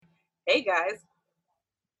Hey guys,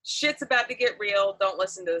 shit's about to get real. Don't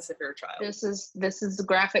listen to this if you're a child. This is the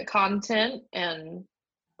graphic content, and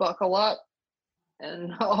buckle up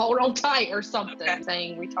and hold on tight or something. Okay.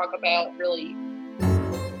 Saying we talk about really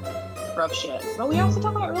rough shit, but we also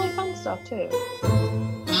talk about really fun stuff too.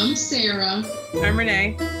 I'm Sarah. I'm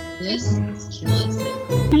Renee. This is Kill It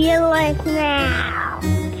Now. Kill us now.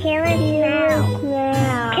 Kill us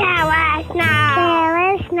now. Kill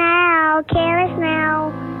us now. Kill us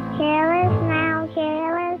now. Kill us now. Kill us now.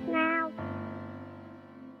 Kill us now.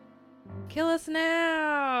 Kill us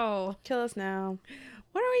now. Kill us now.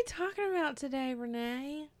 What are we talking about today,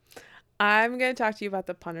 Renee? I'm going to talk to you about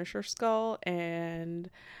the Punisher skull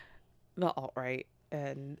and the alt-right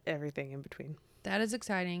and everything in between. That is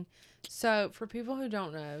exciting. So, for people who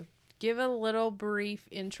don't know, give a little brief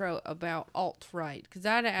intro about alt-right, because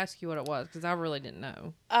I had to ask you what it was, because I really didn't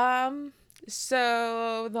know.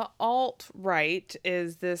 So the alt-right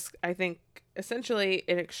is this, I think, essentially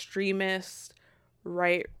an extremist,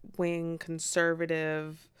 right-wing,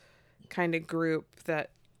 conservative kind of group that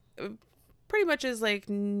pretty much is like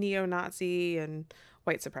neo-Nazi and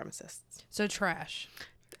white supremacists. So, trash.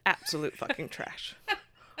 Absolute fucking trash.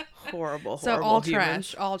 Horrible, So, horrible all humans.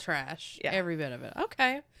 trash. All trash. Yeah. Every bit of it.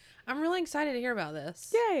 Okay. I'm really excited to hear about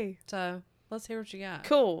this. Yay. So, let's hear what you got.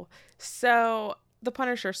 Cool. So the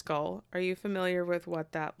Punisher skull, are you familiar with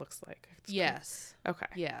what that looks like? Yes. Okay.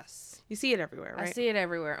 Yes. You see it everywhere, right? I see it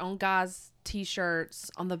everywhere. On guys'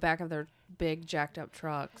 t-shirts, on the back of their big jacked up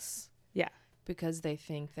trucks. Yeah. Because they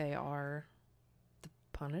think they are the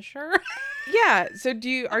Punisher. Yeah. So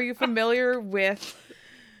are you familiar with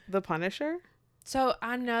the Punisher? So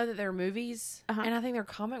I know that they're movies, Uh-huh. and I think they're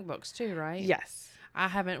comic books too, right? Yes. I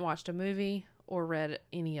haven't watched a movie or read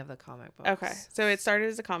any of the comic books. Okay. So it started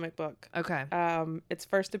as a comic book. Okay.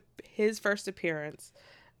 His first appearance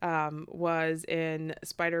was in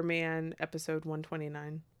Spider-Man episode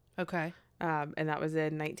 129. Okay. And that was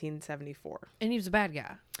in 1974. And he was a bad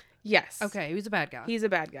guy. Yes. Okay, he was a bad guy. He's a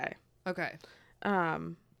bad guy. Okay.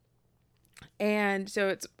 And so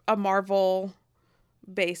it's a Marvel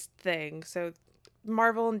based thing. So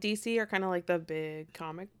Marvel and DC are kind of like the big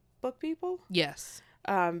comic book people. Yes.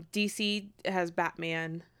 DC has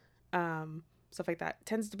Batman, stuff like that. It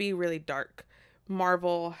tends to be really dark.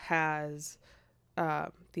 Marvel has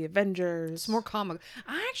the Avengers. It's more comic.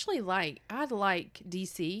 I like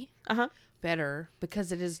DC better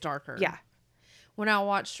because it is darker. Yeah. When I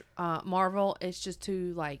watch Marvel, it's just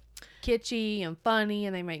too like kitschy and funny,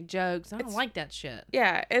 and they make jokes. I don't like that shit.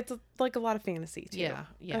 Yeah, it's like a lot of fantasy too. Yeah,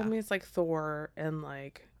 yeah. I mean, it's like Thor and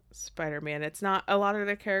like Spider-Man. It's not, a lot of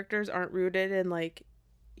the characters aren't rooted in like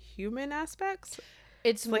human aspects.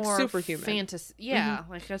 It's like more superhuman. fantasy. Yeah,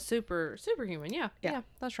 like a superhuman. Yeah, yeah,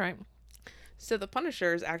 that's right. So the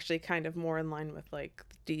Punisher is actually kind of more in line with like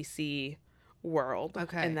the DC world.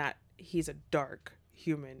 Okay. In that he's a dark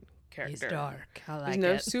human character. He's dark. I like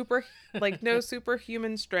There's no it. no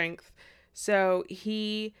superhuman strength. So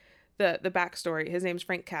the backstory, his name's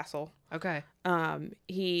Frank Castle. Okay.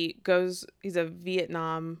 He's a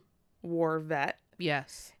Vietnam War vet,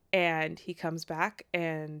 Yes. and he comes back,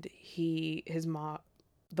 and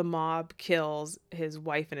the mob kills his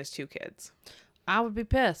wife and his two kids. I would be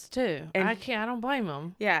pissed too. And I don't blame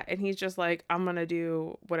him. Yeah, and he's just like, I'm gonna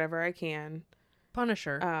do whatever I can.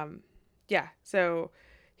 Punisher. Yeah, so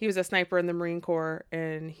he was a sniper in the Marine Corps,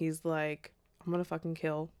 and he's like, I'm gonna fucking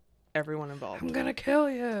kill everyone involved. I'm gonna kill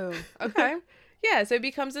you. Okay. Yeah, so he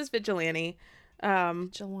becomes this vigilante.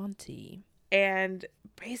 Vigilante. And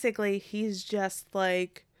basically he's just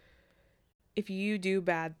like, if you do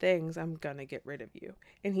bad things, I'm gonna get rid of you.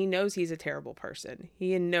 And he knows he's a terrible person.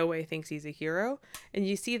 He in no way thinks he's a hero. And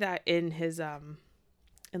you see that in his in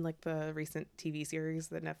like the recent TV series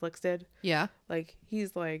that Netflix did. Yeah. Like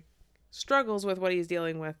he's like struggles with what he's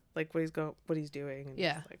dealing with, like what he's doing. And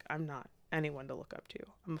Yeah. he's like, I'm not anyone to look up to.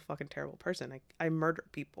 I'm a fucking terrible person. I murder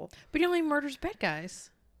people. But he only murders bad guys.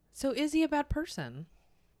 So is he a bad person?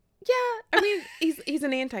 Yeah, I mean, he's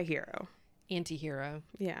an anti-hero. Anti-hero.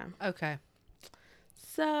 Yeah. Okay.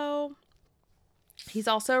 So he's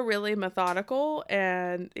also really methodical,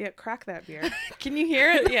 and crack that beer. Can you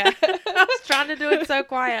hear it? Yeah. I was trying to do it so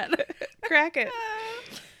quiet. Crack it.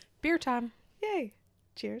 Beer time. Yay.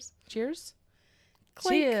 Cheers. Cheers.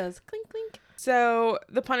 Clink. Cheers. Clink, clink. So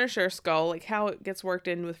the Punisher skull, like how it gets worked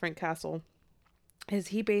in with Frank Castle, is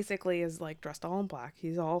he basically is like dressed all in black.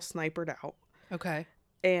 He's all snipered out. Okay.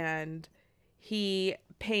 And he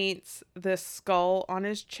paints this skull on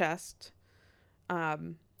his chest,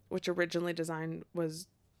 which originally designed was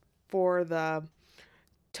for the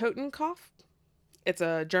Totenkopf. It's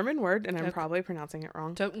a German word, and I'm probably pronouncing it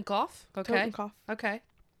wrong. Totenkopf. Okay. Totenkopf. Okay.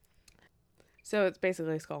 So it's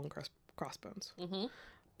basically skull and crossbones. Mm-hmm.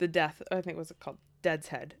 The death, I think, was called Dead's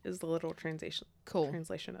Head, is the literal Cool.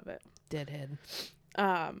 translation of it. Deadhead.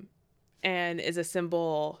 And is a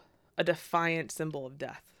symbol, a defiant symbol of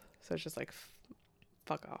death. So it's just like,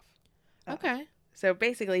 fuck off. Okay. So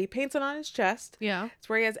basically, he paints it on his chest. Yeah. It's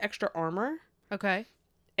where he has extra armor. Okay.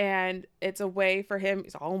 And it's a way for him,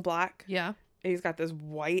 he's all in black. Yeah. And he's got this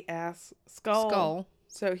white ass skull.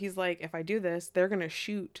 So he's like, if I do this, they're going to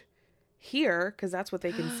shoot here because that's what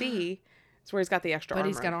they can see. It's where he's got the extra But armor.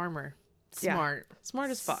 he's got armor. Yeah. Smart.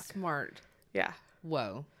 Smart as fuck. Smart. Yeah.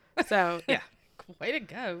 Whoa. So, yeah. Way to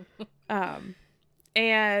go.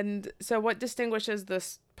 And so what distinguishes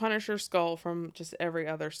this Punisher skull from just every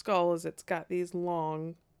other skull is it's got these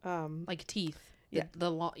long Like teeth. Yeah.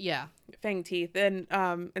 The long. Yeah. fang teeth. And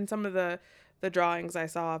in some of the drawings I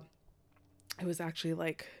saw, it was actually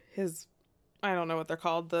like his, I don't know what they're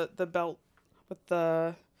called, the belt with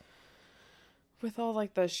all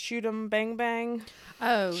like the shoot 'em bang bang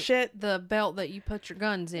Oh. shit. The belt that you put your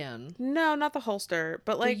guns in. No, not the holster,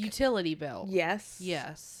 but like the utility belt. yes.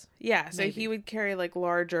 Yes. Yeah, so Maybe. he would carry like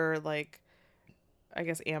larger, like, I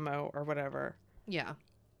guess ammo or whatever Yeah.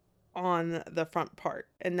 on the front part,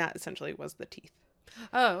 and that essentially was the teeth.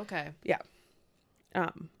 Oh, okay.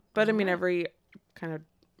 But I mean, Alright. every kind of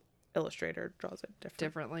illustrator draws it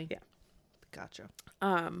Differently. Yeah. Gotcha.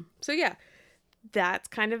 So yeah, that's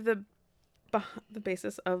kind of the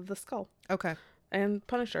basis of the skull Okay. and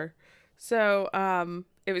Punisher. So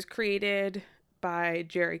it was created by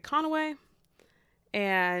Jerry Conaway,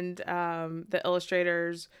 and the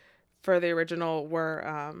illustrators for the original were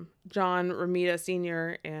John Romita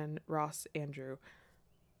Sr. and Ross Andrew.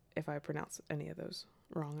 If I pronounce any of those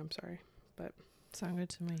wrong, I'm sorry, but Sound good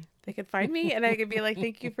to me. they could find me and I could be like,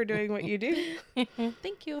 thank you for doing what you do.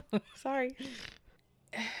 Thank you. Sorry.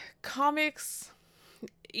 Comics,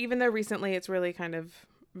 even though recently it's really kind of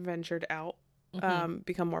ventured out,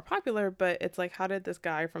 become more popular, but it's like, how did this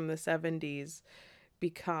guy from the 70s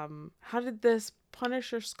how did this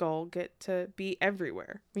Punisher skull get to be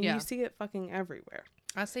everywhere? I mean, Yeah. you see it fucking everywhere.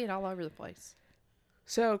 I see it all over the place.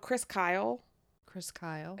 So Chris Kyle, Chris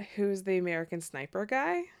Kyle. who's the American Sniper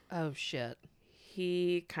guy, Oh shit.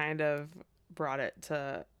 he kind of brought it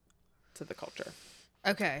to the culture.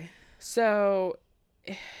 Okay. So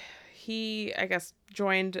he, I guess,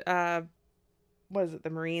 joined what is it, the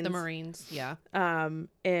Marines? The Marines. Yeah.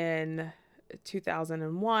 In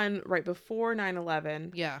 2001, right before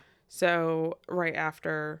 9/11. Yeah. So right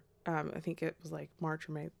after, I think it was like March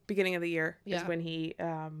or May, beginning of the year is Yeah. when he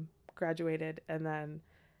graduated, and then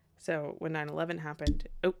so when 9/11 happened,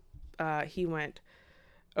 he went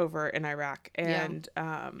over in Iraq, and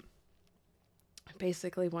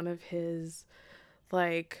basically one of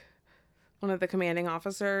the commanding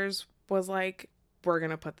officers was like, we're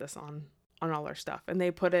gonna put this on all our stuff, and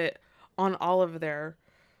they put it on all of their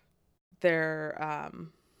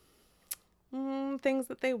things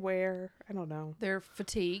that they wear. I don't know. Their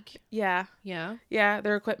fatigue. Yeah, Yeah.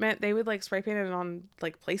 their equipment. They would like spray paint it on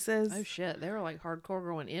like places. Oh shit. They were like hardcore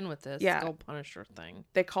going in with this Yeah. Skull Punisher thing.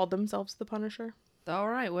 They called themselves the Punisher, All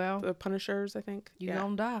right. Well, the Punishers, I think. you yeah.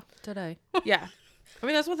 gonna die today. Yeah, I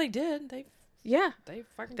mean, that's what they did. They yeah.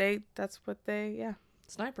 fucking That's what they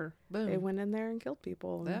sniper. Boom. they went in there and killed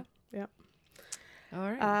people. Yeah. And, yeah. All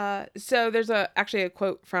right. So there's actually a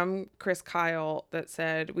quote from Chris Kyle that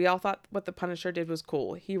said, "We all thought what the Punisher did was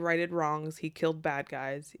cool. He righted wrongs. He killed bad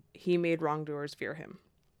guys. He made wrongdoers fear him.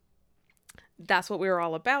 That's what we were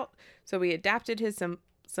all about. So we adapted his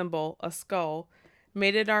symbol, a skull,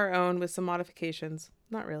 made it our own with some modifications.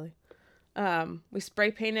 Not really. We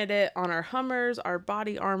spray painted it on our Hummers, our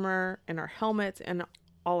body armor, and our helmets, and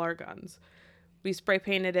all our guns. We spray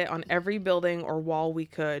painted it on every building or wall we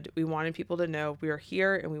could. We wanted people to know we are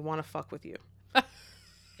here and we want to fuck with you.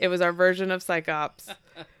 It was our version of Psychops.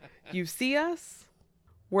 You see us?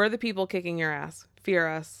 We're the people kicking your ass. Fear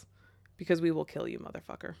us because we will kill you,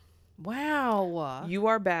 motherfucker. Wow. You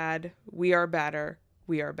are bad. We are badder.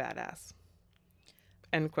 We are badass."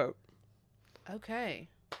 End quote. Okay.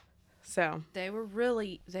 So They were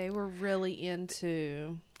really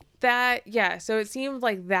into. that, yeah. So it seemed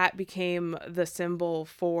like that became the symbol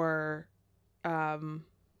for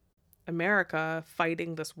America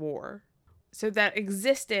fighting this war. So that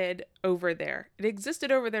existed over there. It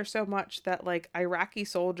existed over there so much that like Iraqi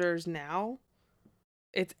soldiers now,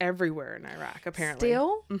 it's everywhere in Iraq apparently.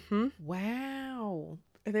 Still? Mm-hmm. Wow.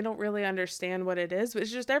 And they don't really understand what it is, but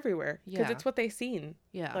it's just everywhere because Yeah. it's what they've seen.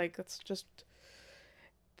 Yeah. Like it's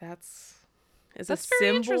That's a very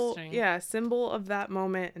symbol. interesting. Yeah, symbol of that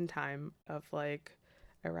moment in time of like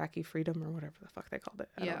Iraqi freedom or whatever the fuck they called it.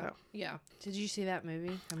 I don't know. Yeah. Did you see that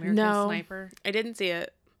movie, American No. Sniper? I didn't see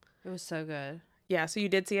it. It was so good. Yeah, so you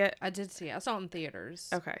did see it? I did see it. I saw it in theaters.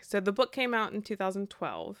 Okay, so the book came out in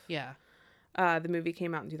 2012. Yeah. The movie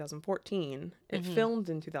came out in 2014. It Mhm. filmed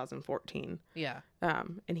in 2014. Yeah.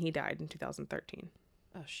 And he died in 2013.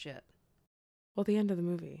 Oh shit. Well, the end of the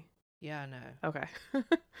movie. Yeah, I know. Okay.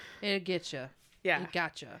 It gets you. Yeah. It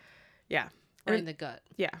gotcha. Yeah. Right in And- the gut.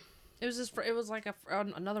 Yeah. It was just. It was like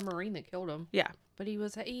another Marine that killed him. Yeah. But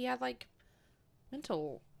he had like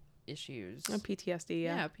mental issues. PTSD.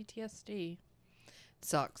 Yeah, PTSD.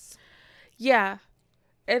 Sucks. Yeah.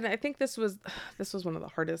 And I think this was one of the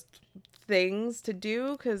hardest things to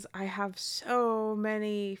do because I have so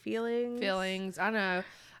many feelings. I know.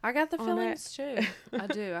 I got the On feelings too. I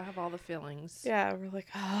do. I have all the feelings. Yeah, we're like,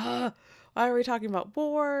 why are we talking about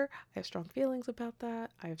war? I have strong feelings about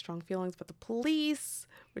that. I have strong feelings about the police,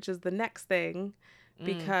 which is the next thing,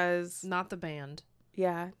 because Not the band.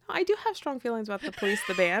 yeah, I do have strong feelings about the police,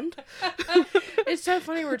 the band. It's so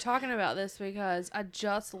funny we're talking about this because I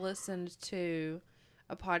just listened to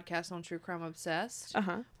a podcast on True Crime Obsessed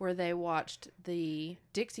where they watched the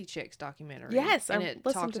Dixie Chicks documentary. Yes, and I it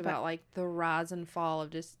listened talked to about that. like the rise and fall of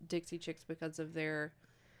Dixie Chicks because of their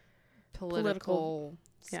political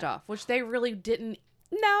yeah. stuff, which they really didn't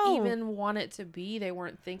No, even want it to be. They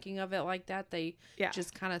weren't thinking of it like that. They Yeah.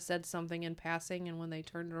 just kind of said something in passing, and when they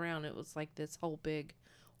turned around, it was like this whole big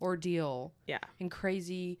ordeal. Yeah. And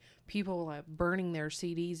crazy people like burning their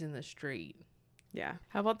CDs in the street. yeah.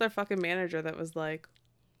 How about their fucking manager that was like,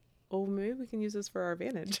 oh, maybe we can use this for our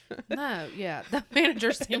advantage. No, yeah, the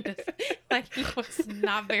manager seemed to, like he was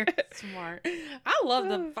not very smart.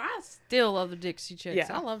 I still love the Dixie Chicks.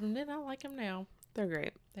 Yeah. I love them then. I like them now. They're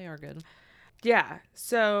great. They are good. Yeah.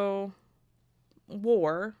 So,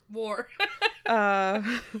 war. War. What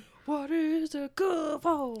What is it good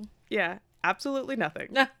for? Yeah. Absolutely nothing.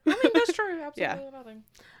 No, I mean that's true. Absolutely Yeah. nothing.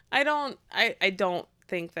 I don't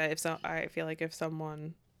think that I feel like if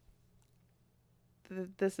someone,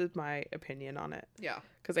 this is my opinion on it. Yeah.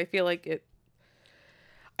 Because I feel like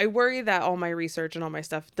I worry that all my research and all my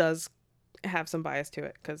stuff does have some bias to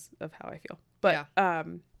it because of how I feel. But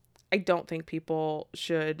I don't think people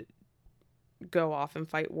should go off and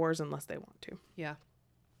fight wars unless they want to. Yeah.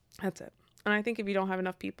 That's it. And I think if you don't have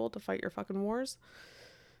enough people to fight your fucking wars,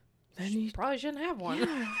 then you Probably shouldn't have one.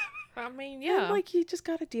 Yeah. I mean, And, yeah. like you just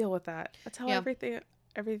got to deal with that. That's how Yeah.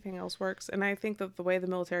 everything else works. And I think that the way the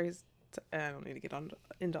military is, I don't need to get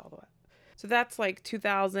into all that. So that's like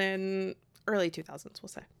early 2000s, we'll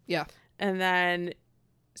say. Yeah. And then,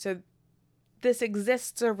 so this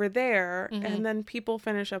exists over there, Mhm. and then people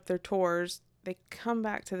finish up their tours. They come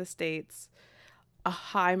back to the States. A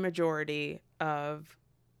high majority of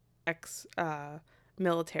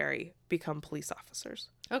military become police officers.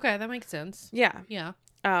 Okay, that makes sense. Yeah. Yeah.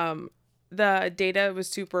 The data was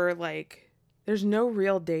super there's no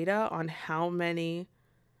real data on how many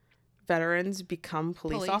veterans become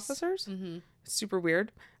police officers. Mm-hmm. Super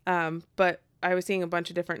weird. But I was seeing a bunch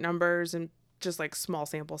of different numbers and just like small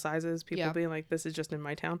sample sizes, people Yeah. being like, this is just in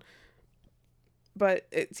my town. But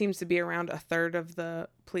it seems to be around a third of the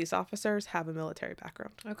police officers have a military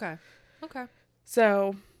background. Okay. Okay.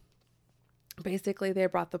 So basically they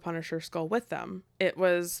brought the Punisher skull with them. It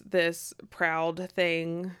was this proud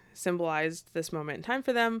thing, symbolized this moment in time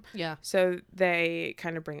for them. Yeah. So they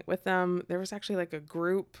kind of bring it with them. There was actually like a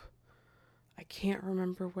group, I can't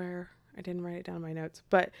remember where, I didn't write it down in my notes,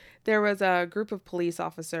 but there was a group of police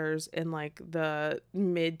officers in like the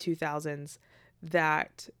mid 2000s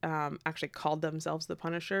that actually called themselves the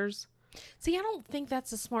Punishers. See, I don't think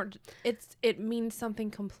that's a smart. It means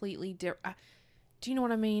something completely different. Do you know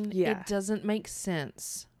what I mean? Yeah. It doesn't make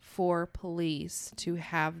sense for police to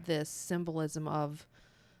have this symbolism of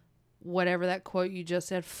whatever that quote you just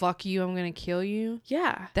said. Fuck you, I'm gonna kill you.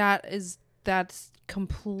 Yeah. That's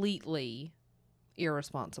completely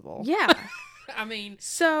irresponsible. Yeah. I mean,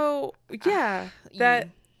 So yeah, that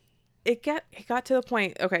it got to the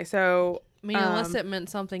point. Okay, so unless it meant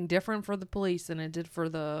something different for the police than it did for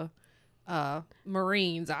the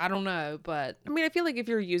Marines, I don't know, but I mean, I feel like if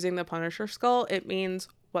you're using the Punisher skull, it means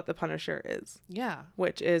what the Punisher is, yeah,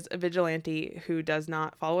 which is a vigilante who does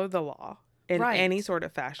not follow the law in Right. any sort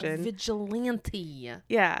of a fashion. vigilante.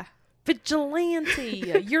 Yeah.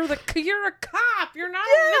 Vigilante. You're a cop. You're not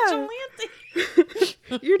Yeah. a vigilante.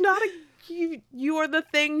 You're not you are the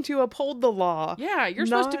thing to uphold the law. Yeah, you're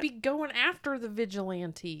supposed to Not- be going after the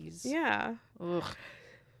vigilantes. Yeah. Ugh.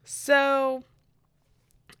 So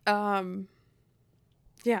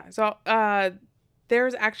yeah, so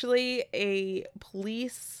there's actually a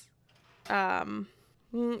police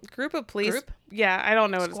group of police. Group? Yeah, I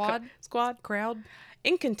don't know what Squad? it's called. Squad. Crowd?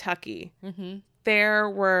 In Kentucky, Mm-hmm. there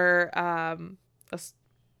were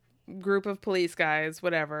group of police guys,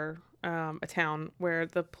 whatever, a town where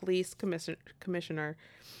the police commissioner,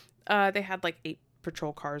 they had like 8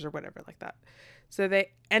 patrol cars or whatever like that. So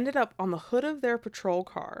they ended up on the hood of their patrol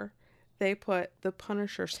car, they put the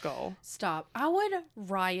Punisher skull. Stop. I would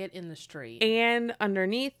riot in the street. And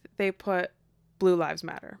underneath, they put Blue Lives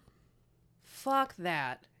Matter. Fuck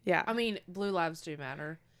that. Yeah. I mean, blue lives do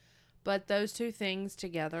matter. But those two things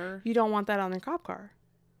together. You don't want that on their cop car.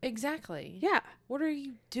 Exactly. Yeah. What are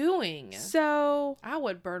you doing? So, I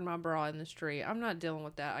would burn my bra in the street. I'm not dealing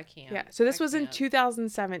with that. I can't. yeah. So this I was in can't.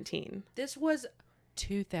 2017. This was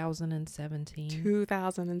 2017.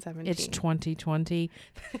 2017. It's 2020.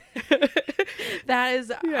 That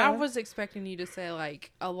is, Yeah. I was expecting you to say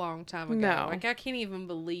like a long time ago. No. Like, I can't even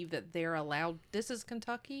believe that they're allowed. This is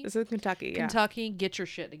Kentucky? This is Kentucky, yeah. Kentucky, get your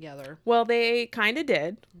shit together. Well, they kind of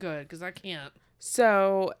did. Good, because I can't.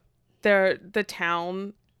 So, the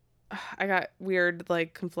town, I got weird,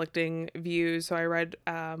 like, conflicting views. So I read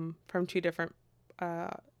from 2 different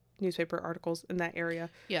newspaper articles in that area.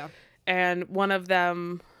 Yeah. And one of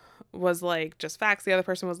them was like just facts. The other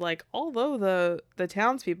person was like, although the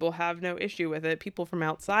townspeople have no issue with it, people from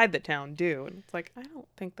outside the town do. And it's like, I don't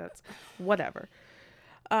think that's whatever.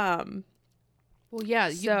 Well, yeah,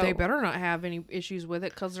 So- they better not have any issues with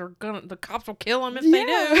it because the cops will kill them if they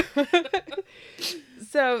do.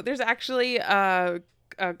 So there's actually I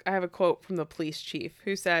have a quote from the police chief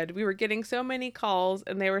who said, "We were getting so many calls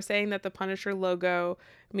and they were saying that the Punisher logo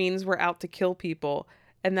means we're out to kill people.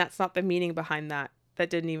 And that's not the meaning behind that. That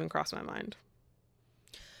didn't even cross my mind."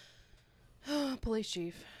 Police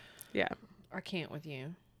chief, Yeah. I can't with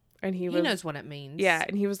you. And He was, knows what it means. yeah.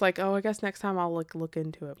 And he was like, oh, I guess next time I'll look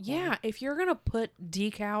into it. more." Yeah, if you're going to put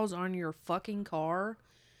decals on your fucking car,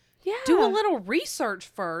 Yeah. do a little research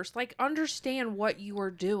first. Like, understand what you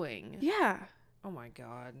are doing. Yeah. Oh my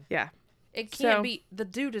God. Yeah. It can't So- be, the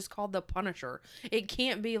dude is called the Punisher. It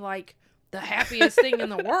can't be like the happiest thing in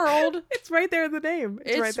the world. It's right there in the name.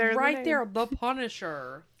 It's right there. in the name. the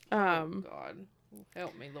Punisher. Oh Um, God.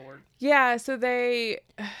 Help me, Lord. Yeah, so they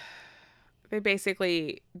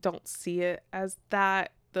basically don't see it as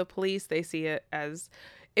that. The police, they see it as,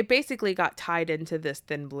 it basically got tied into this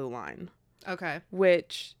thin blue line, Okay.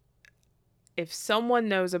 which if someone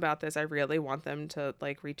knows about this, I really want them to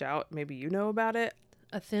like reach out. Maybe you know about it.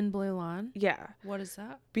 A thin blue line? Yeah, What is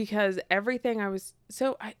that? because everything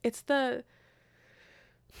it's the,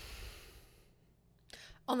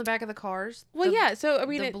 On the back of the cars? well, The- yeah, so I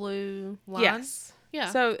mean, the blue line? yes. Yeah.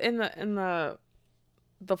 So in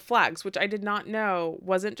the flags, which I did not know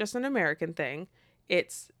wasn't just an American thing,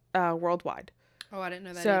 it's worldwide. Oh, I didn't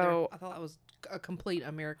know that So- either. I thought that was a complete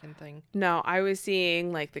American thing. No, I was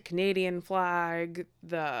seeing like the Canadian flag,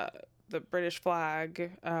 the British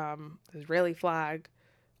flag, the Israeli flag,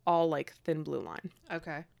 all like thin blue line.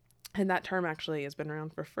 Okay. And that term actually has been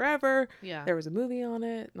around for forever. Yeah. There was a movie on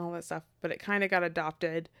it and all that stuff, but it kind of got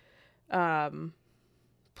adopted.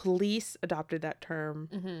 Police adopted that term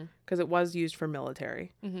Mm-hmm. because it was used for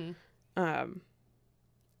military. Mm-hmm.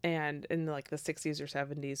 And in like the 60s or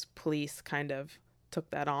 70s, police kind of took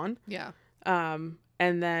that on. Yeah. And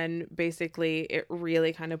then basically it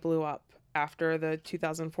really kind of blew up after the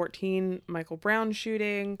 2014 Michael Brown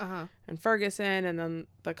shooting Uh-huh. in Ferguson, and then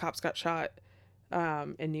the cops got shot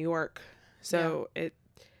in New York. So it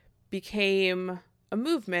became a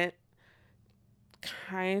movement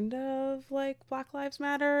kind of like Black Lives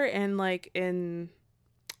Matter and like in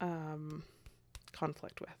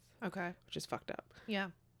conflict with, Okay. which is fucked up. Yeah.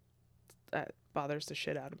 That bothers the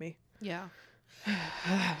shit out of me. Yeah.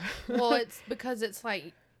 Well, it's because it's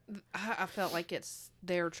like, I felt like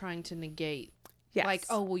they're trying to negate. Yes. Like,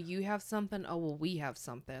 oh, well, you have something. Oh, well, we have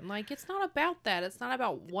something. Like, it's not about that. It's not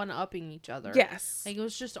about one-upping each other. Yes. Like, it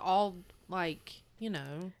was just all, like, you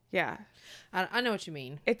know. Yeah. I know what you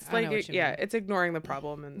mean. It's I know like, what you yeah, mean. it's ignoring the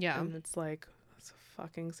problem. And, Yeah. and it's like, it's the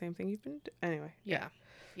fucking same thing you've been anyway. Yeah.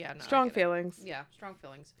 Yeah. No, I Strong get it. feelings. Yeah. Strong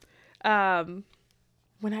feelings.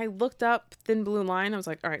 When I looked up Thin Blue Line, I was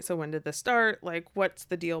like, all right, so when did this start? Like, what's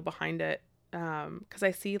the deal behind it? Because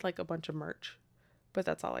I see like a bunch of merch, but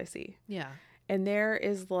that's all I see. Yeah. And there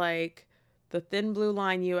is like the Thin Blue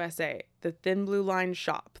Line USA, the Thin Blue Line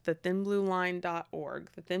shop, the thinblueline.org,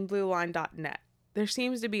 the thinblueline.net. There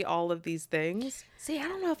seems to be all of these things. See, I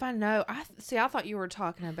don't know if I know. I thought you were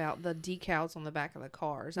talking about the decals on the back of the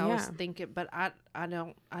cars. I was Yeah. thinking, but I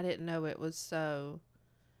didn't know it was so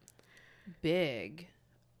big.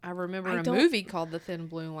 I remember I a don't- movie called The Thin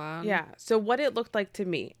Blue Line. Yeah. So what it looked like to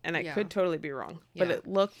me, and I Yeah. could totally be wrong, but Yeah. it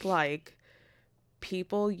looked like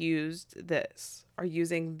people are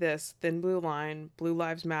using this Thin Blue Line, Blue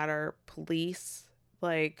Lives Matter, police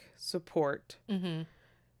like support Mm-hmm.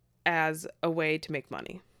 as a way to make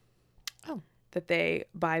money. Oh. That they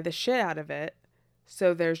buy the shit out of it.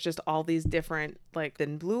 So there's just all these different like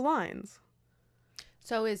thin blue lines.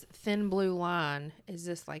 So is Thin Blue Line, is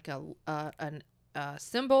this like a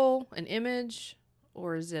symbol, an image,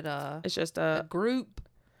 or is it a It's just a group?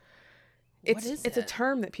 What is it's it? a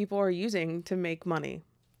term that people are using to make money.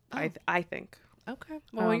 Oh. I think. Okay.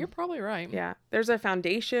 Well, you're Um, probably right. Yeah. There's a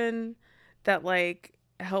foundation that like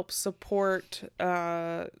helps support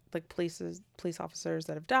like police officers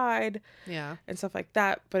that have died Yeah. and stuff like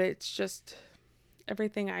that, but it's just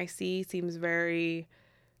everything I see seems very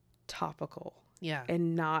topical Yeah.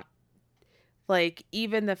 and not like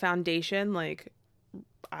even the foundation. Like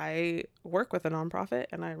I work with a nonprofit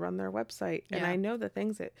and I run their website and Yeah. I know the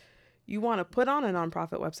things that you want to put on a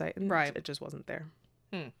nonprofit website, and Right. it just wasn't there.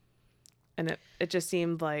 Hmm. And it just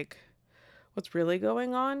seemed like what's really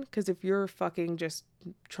going on, because if you're fucking just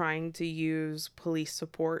trying to use police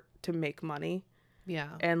support to make money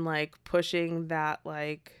Yeah. and like pushing that,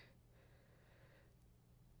 like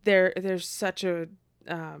there's such a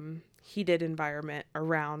heated environment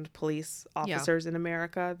around police officers in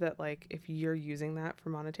America that like if you're using that for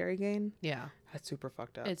monetary gain, Yeah. that's super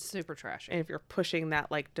fucked up. It's super trashy. And if you're pushing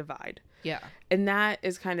that like divide, Yeah. and that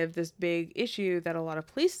is kind of this big issue that a lot of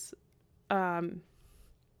police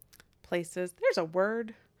places, there's a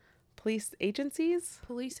word, police agencies,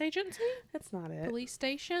 Police agency? that's not it, Police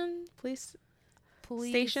station? police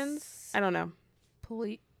Police stations, I don't know.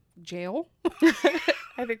 Police jail?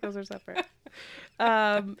 I think those are separate.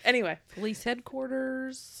 Anyway, Police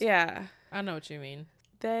headquarters? yeah, I know what you mean.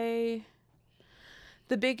 the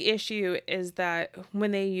big issue is that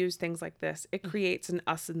when they use things like this, it creates an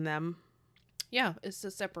us and them. Yeah, it's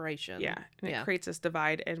a separation. Yeah, and Yeah. it creates this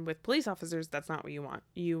divide. And with police officers, that's not what you want.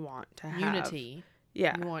 You want to have Unity.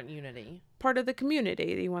 Yeah, You want unity. part of the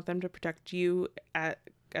community. You want them to protect you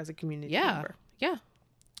as a community Yeah. member. Yeah.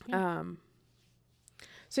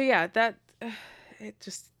 So yeah, that it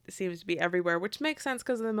just seems to be everywhere, which makes sense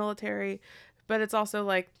because of the military, but it's also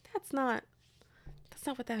like that's not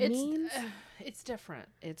what that means. It's different.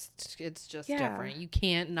 It's just Yeah. different. You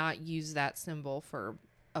can't not use that symbol for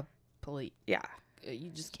a police. Yeah. You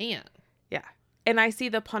just can't. Yeah. And I see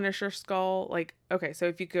the Punisher skull, like, okay, so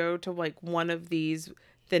if you go to like one of these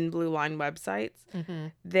Thin Blue Line websites, Mm-hmm.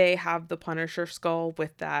 they have the Punisher skull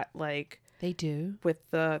with that, like, They do. with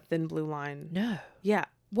the Thin Blue Line. No. Yeah.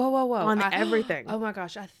 Whoa. On everything. Oh my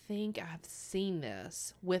gosh. I think I've seen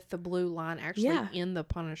this with the blue line actually Yeah. in the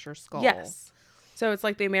Punisher skull. Yes. So it's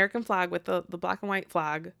like the American flag with the black and white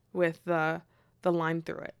flag with the line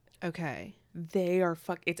through it. Okay. They are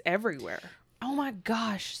it's everywhere. Oh my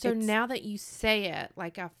gosh. So It's- now that you say it,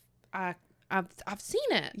 like I've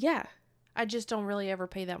seen it. Yeah. I just don't really ever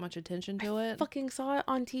pay that much attention to it. Fucking saw it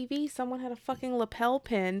on TV. Someone had a fucking lapel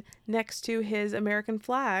pin next to his American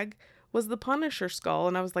flag was the Punisher skull,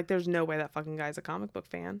 and I was like, there's no way that fucking guy's a comic book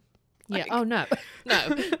fan. Yeah. Like- Oh no,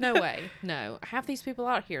 no way. No. Half these people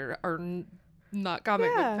out here are not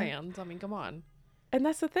comic Yeah. book fans. I mean, come on. And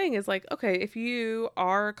that's the thing is like, okay, if you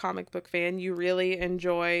are a comic book fan, you really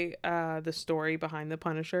enjoy the story behind the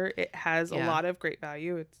Punisher. It has a Yeah. lot of great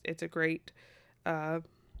value. It's a great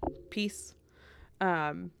piece.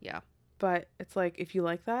 Yeah. But it's like, if you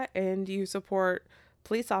like that and you support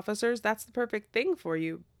police officers, that's the perfect thing for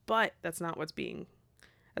you. But that's not what's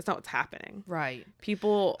happening. Right.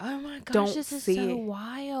 People, Oh my gosh, don't this is see so it.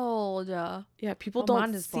 wild. yeah, people My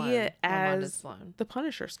mind don't is see blown. it My mind is as blown. the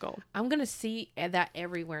Punisher skull. I'm gonna see that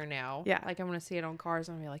everywhere now. Yeah. Like I'm gonna see it on cars.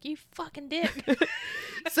 I'm gonna be like, you fucking dick.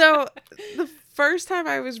 So the first time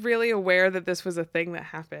I was really aware that this was a thing that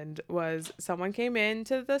happened was someone came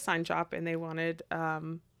into the sign shop and they wanted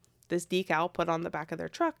this decal put on the back of their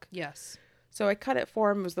truck. Yes. So I cut it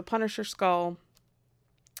for him. It was the Punisher skull.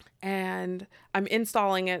 And I'm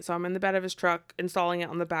installing it. So I'm in the bed of his truck, installing it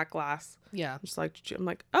on the back glass. Yeah. I'm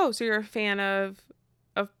like, oh, so you're a fan of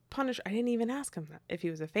Punisher? I didn't even ask him that if he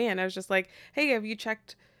was a fan. I was just like, hey, have you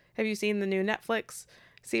seen the new Netflix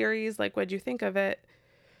series? Like, what'd you think of it?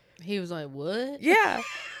 He was like, what? Yeah.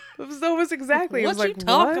 It was almost exactly. What I was you like,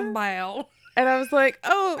 talking what? about? And I was like,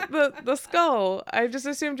 oh, the skull. I just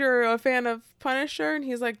assumed you're a fan of Punisher. And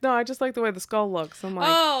he's like, no, I just like the way the skull looks. I'm like,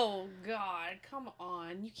 Oh God, come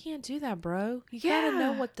on! You can't do that, bro. You gotta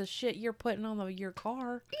know Yeah. what the shit you're putting on your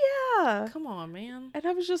car. yeah. Come on, man. And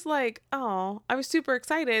I was just like, oh, I was super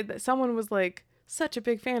excited that someone was like such a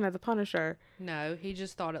big fan of the Punisher. No, he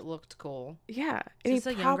just thought it looked cool. Yeah. Is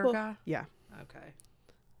this a younger guy? Yeah. Okay.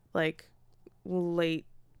 Like late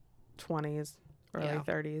 20s, early Yeah.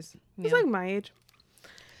 30s. He's Yeah. like my age.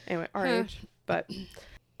 Anyway, our Huh. age. But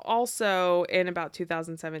also in about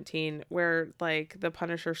 2017, where like the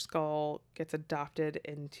Punisher skull gets adopted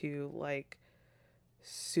into like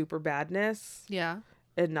super badness Yeah.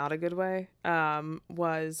 in not a good way,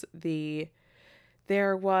 was the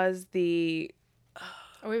there was the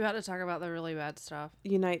Are we about to talk about the really bad stuff?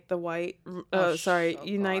 Unite the White Oh,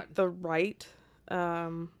 Unite God. the Right,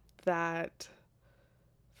 that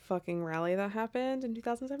fucking rally that happened in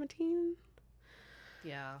 2017.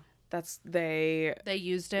 Yeah. That's they They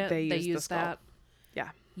used it. They They used the used skull. that. Yeah.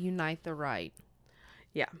 Unite the right.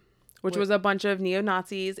 which Wh- was a bunch of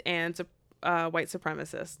neo-Nazis and white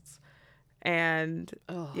supremacists. And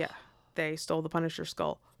Ugh. yeah, they stole the Punisher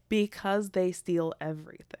skull because they steal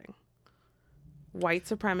everything. White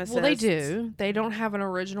supremacists. Well, they do. They don't have an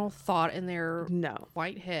original thought in their No.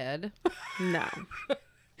 white head. No.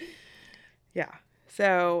 Yeah.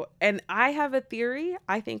 So, and I have a theory.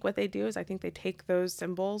 I think what they do is I think they take those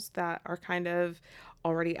symbols that are kind of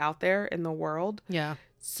already out there in the world Yeah.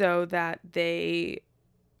 so that they,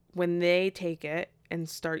 when they take it and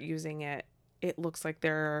start using it, it looks like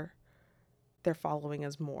they're following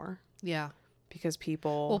us more Yeah. because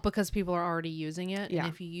people. Well, because people are already using it. Yeah.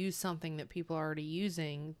 And if you use something that people are already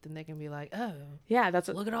using, then they can be like, oh, yeah, that's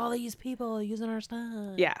what, look at all these people using our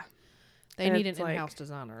stuff. yeah. They And need it's an like- in-house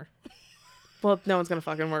designer. Well, no one's gonna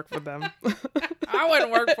fucking work for them. I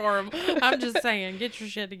wouldn't work for him. I'm just saying, get your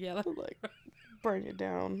shit together. Like, burn it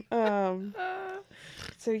down.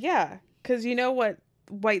 So yeah, because you know what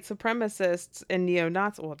white supremacists and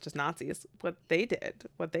neo-Nazis, well, just Nazis, what they did,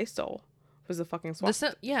 what they stole was the fucking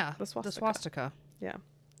swastika. The swastika. swastika. Yeah.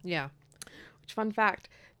 Yeah. Which, fun fact,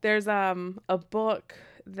 there's a book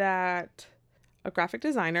that a graphic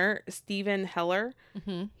designer, Stephen Heller,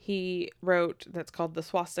 Mm-hmm. he wrote that's called The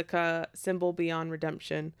Swastika Symbol Beyond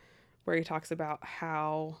Redemption, where he talks about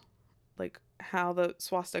how the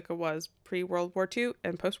swastika was pre-World War II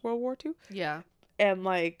and post-World War II. Yeah. And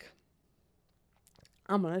like,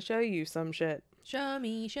 I'm gonna show you some shit. Show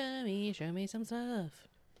me some stuff.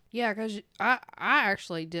 Yeah, because I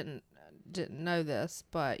actually didn't know this,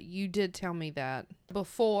 but you did tell me that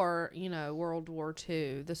before, World War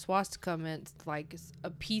II, the swastika meant like a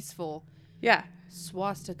peaceful Yeah.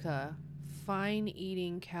 swastika, fine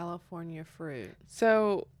eating California fruit.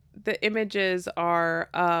 So the images are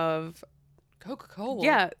of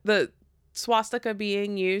Coca-Cola. the swastika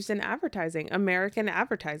being used in advertising, American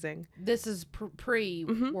advertising. This is pre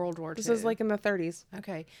Mhm. World War II. This is like in the 30s.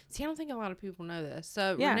 Okay. See, I don't think a lot of people know this.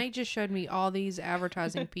 So Yeah. Renee just showed me all these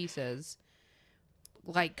advertising pieces,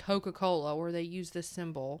 like Coca-Cola, where they use this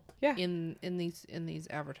symbol. Yeah. In these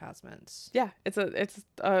advertisements. Yeah, it's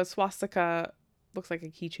a swastika, looks like a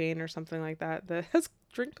keychain or something like that. That has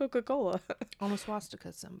drink Coca-Cola. On a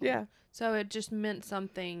swastika symbol. Yeah. So it just meant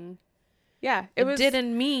something. Yeah, It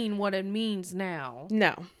didn't mean what it means now.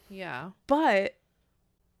 No, Yeah. but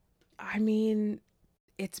I mean,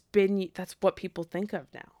 that's what people think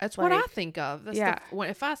of now. That's what I Like, think of. That's yeah.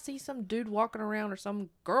 If I see some dude walking around or some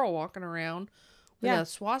girl walking around with Yeah. a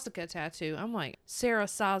swastika tattoo, I'm like,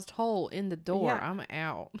 Sarah-sized hole in the door. Yeah. I'm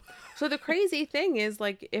out. So the crazy thing is,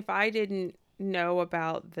 like, if I didn't know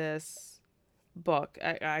about this book,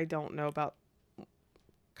 I don't know about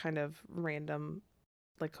kind of random,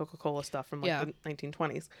 like, Coca-Cola stuff from, like, Yeah. the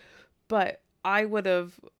 1920s. But I would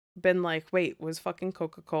have been like, wait, was fucking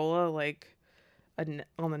Coca-Cola, like,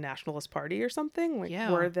 on the Nationalist Party or something? Like,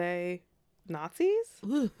 Yeah. were they Nazis?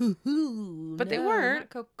 But they weren't. Not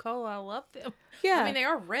Coca-Cola. I love them. Yeah. I mean, they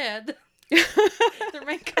are red. Their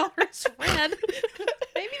main color is red.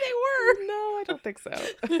 Maybe they were. No, I don't think so.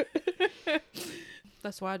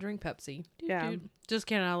 That's why I drink Pepsi. Yeah. Just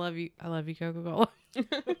kidding. I love you. I love you, Coca-Cola.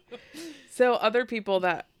 So other people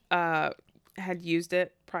that had used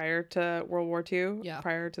it prior to World War II, Yeah.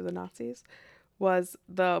 prior to the Nazis, was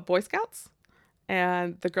the Boy Scouts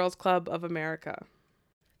and the Girls Club of America,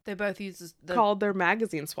 They both use called their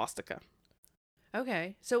magazine swastika.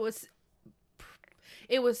 Okay, so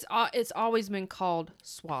it's always been called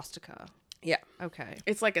swastika. Yeah. Okay.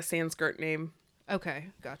 It's like a Sanskrit name. Okay.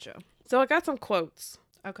 Gotcha. So I got some quotes.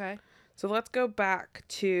 Okay. So let's go back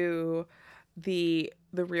to the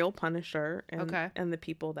real Punisher Okay. and the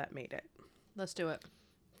people that made it. Let's do it.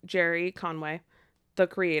 Jerry Conway, the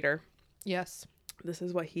creator. Yes. This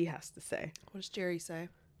is what he has to say. What does Jerry say?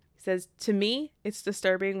 He says, "To me, it's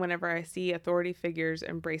disturbing whenever I see authority figures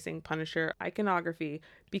embracing Punisher iconography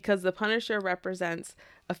because the Punisher represents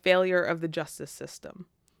a failure of the justice system.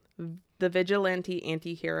 The vigilante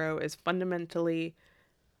anti-hero is fundamentally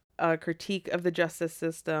a critique of the justice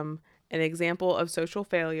system, an example of social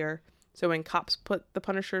failure. So when cops put the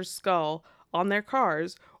Punisher's skull on their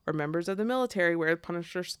cars or members of the military wear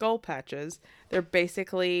Punisher skull patches, they're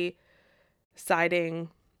basically siding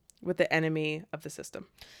with the enemy of the system.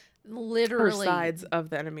 Or Literally, sides of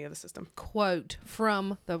the enemy of the system. quote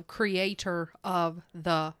from the creator of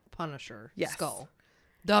the Punisher Yes. skull.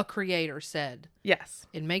 The creator said, Yes.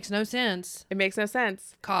 "It makes no sense, It makes no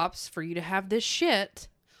sense. cops, for you to have this shit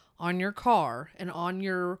on your car and on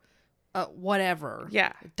your whatever.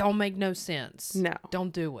 Yeah. It don't make no sense. No.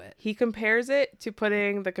 Don't do it." He compares it to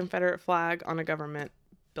putting the Confederate flag on a government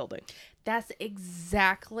building. That's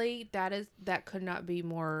exactly that could not be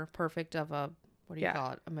more perfect of a, what do you Yeah.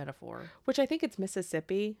 call it, a metaphor. Which I think it's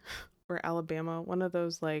Mississippi or Alabama, one of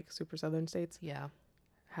those like super southern states, Yeah.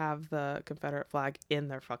 have the Confederate flag in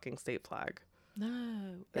their fucking state flag.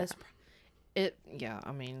 No, that's it. Yeah,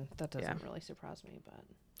 I mean that doesn't really surprise me, but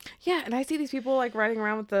Yeah, and I see these people like riding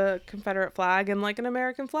around with the Confederate flag and like an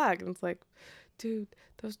American flag, and it's like, dude,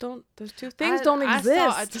 those two things don't exist. I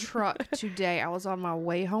saw a truck today. I was on my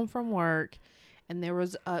way home from work, and there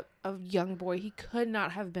was a young boy. He could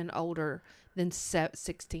not have been older than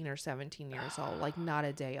 16 or 17 years old, like not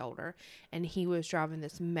a day older. And he was driving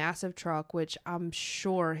this massive truck, which I'm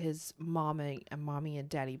sure his mommy and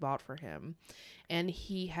daddy bought for him. And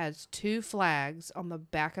he has 2 flags on the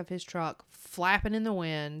back of his truck flapping in the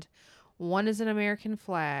wind. One is an American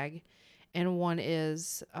flag, and one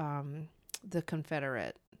is the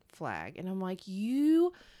Confederate flag. And I'm like,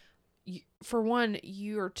 you for one,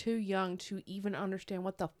 you are too young to even understand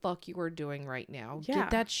what the fuck you are doing right now. Yeah. Get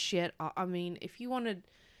that shit. I mean, if you wanted,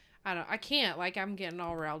 I can't. Like, I'm getting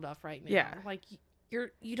all riled up right now. Yeah. Like,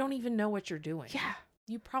 you don't even know what you're doing. Yeah.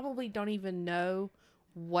 You probably don't even know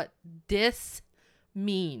what this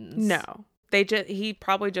means. No. He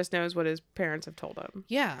probably just knows what his parents have told him.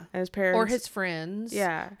 Yeah. And his parents Or his friends.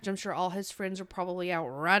 Yeah. Which I'm sure all his friends are probably out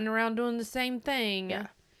riding around doing the same thing. Yeah.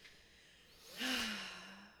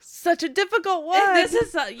 Such a difficult one. This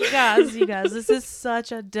is you guys, this is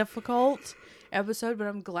such a difficult episode, but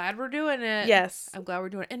I'm glad we're doing it. Yes. I'm glad we're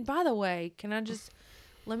doing it. And by the way,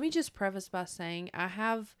 let me just preface by saying I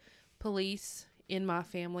have police in my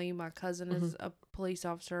family. My cousin is a police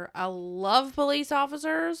officer. I love police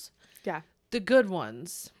officers. Yeah. The good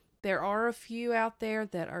ones. There are a few out there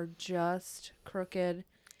that are just crooked,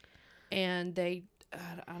 and I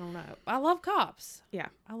don't know. I love cops. Yeah.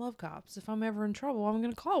 I love cops. If I'm ever in trouble, I'm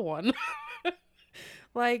going to call one.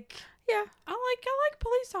 Like, Yeah. I like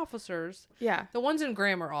police officers. Yeah. The ones in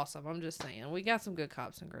Graham are awesome. I'm just saying. We got some good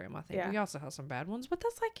cops in Graham, I think. Yeah. We also have some bad ones, but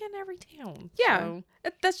that's like in every town. Yeah. So,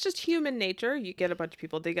 That's just human nature. You get a bunch of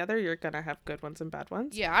people together, you're going to have good ones and bad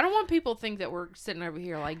ones. yeah, I don't want people to think that we're sitting over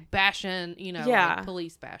here like bashing, Yeah. like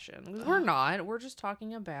police bashing. 'Cause we're not. We're just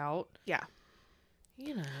talking about, Yeah.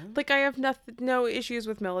 Like, I have no issues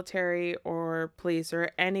with military or police or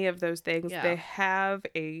any of those things. Yeah. They have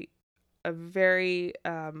a very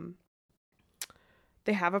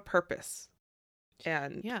they have a purpose,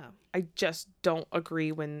 and yeah. I just don't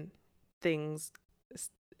agree when things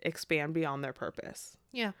expand beyond their purpose.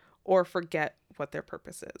 Yeah. Or forget what their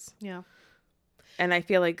purpose is. Yeah. And I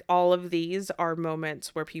feel like all of these are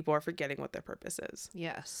moments where people are forgetting what their purpose is.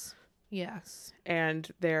 Yes. Yes. And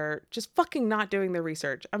they're just fucking not doing their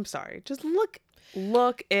research. I'm sorry. Just look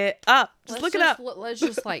it up. Look it up. Let's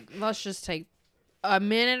just take a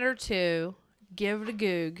minute or two, give it a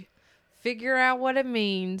goog, figure out what it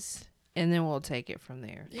means, and then we'll take it from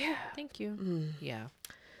there. Yeah. Thank you. Mm. Yeah.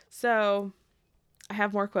 So I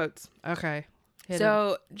have more quotes. Okay. Hit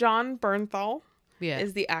So John Bernthal it. Yeah.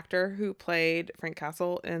 is the actor who played Frank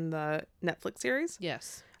Castle in the Netflix series.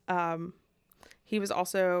 Yes. He was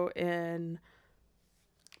also in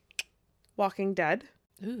Walking Dead.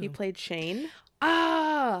 Ooh. He played Shane.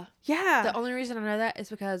 Ah. Yeah. The only reason I know that is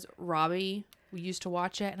because Robbie used to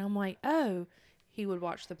watch it, and I'm like, oh, he would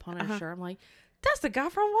watch The Punisher. I'm like, that's the guy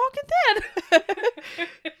from Walking Dead.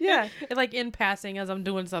 Yeah. It's like in passing as I'm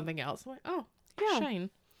doing something else. I'm like, oh, Yeah. Shane.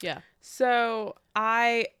 Yeah. So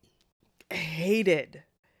I hated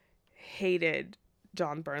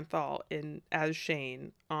John Bernthal as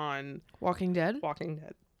Shane on Walking Dead. Walking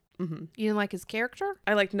Dead. Mm-hmm. You didn't like his character?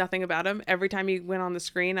 I liked nothing about him. Every time he went on the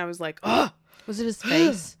screen, I was like, ugh. Was it his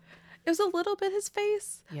face? It was a little bit his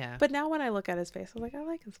face. Yeah. But now when I look at his face, I'm like, I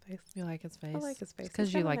like his face. You like his face? I like his face. Because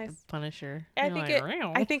He's you kinda like nice. the Punisher. I You're think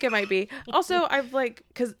like, I think it might be. Also, I've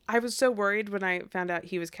because I was so worried when I found out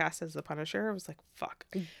he was cast as the Punisher. I was like, fuck,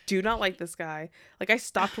 I do not like this guy. Like, I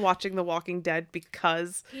stopped watching The Walking Dead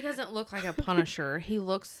because he doesn't look like a Punisher. He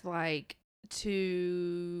looks like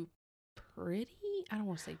too pretty. I don't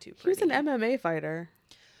want to say too he was pretty. an MMA fighter.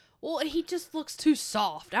 Well, he just looks too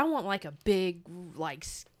soft. I want like a big, like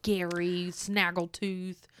scary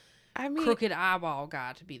snaggletooth. I mean, crooked eyeball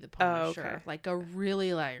guy to be the Punisher. okay. Like a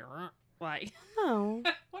really like no.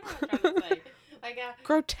 what am I trying to say? Like a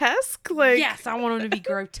Grotesque? Like, yes, I want him to be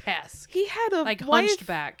grotesque. he had a Like wife,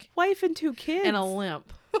 hunchback wife and 2 kids. and a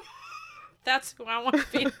limp. That's who I want to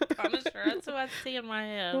be the Punisher. That's who I see in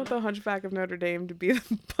my I want head. the Hunchback of Notre Dame to be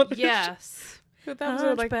the Punisher. Yes. That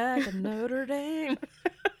was like, Hunchback of Notre Dame.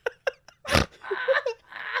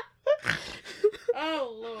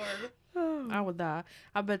 Oh Lord. oh, I would die.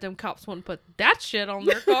 I bet them cops wouldn't put that shit on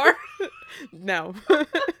their car. no.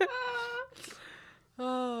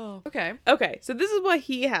 Oh. Okay. Okay, so this is what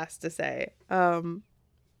he has to say.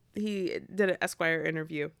 He did an Esquire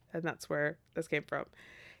interview, and that's where this came from.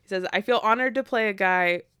 He says, I feel honored to play a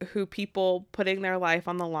guy who people putting their life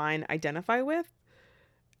on the line identify with.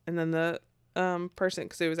 And then the person,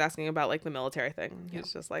 because he was asking about like the military thing,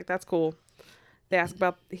 he's just like, that's cool. They ask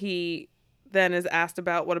about, he then is asked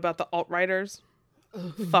about, what about the alt-writers?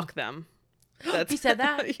 Fuck them. He said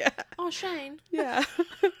that? Yeah. Oh, Shane. Yeah.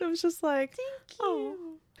 It was just like, thank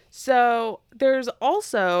you. So there's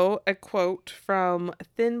also a quote from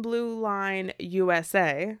Thin Blue Line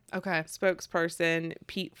USA Okay. spokesperson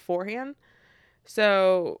Pete Forhan.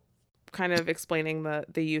 So kind of explaining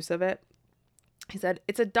the use of it. He said,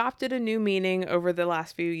 it's adopted a new meaning over the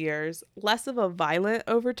last few years, less of a violent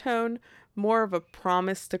overtone, more of a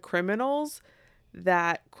promise to criminals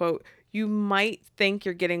that, quote, you might think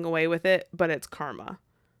you're getting away with it, but it's karma.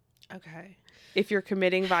 Okay. If you're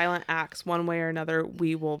committing violent acts one way or another,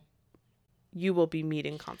 you will be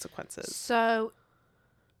meeting consequences. So,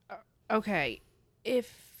 okay,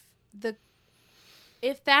 if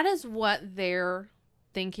that is what they're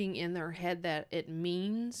thinking in their head that it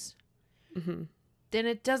means, Mm-hmm. then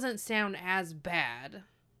it doesn't sound as bad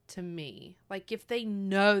to me. Like if they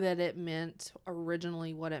know that it meant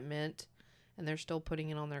originally what it meant and they're still putting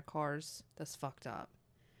it on their cars, that's fucked up.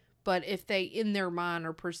 But if they in their mind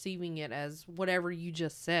are perceiving it as whatever you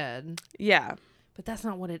just said, Yeah. but that's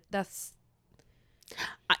not what that's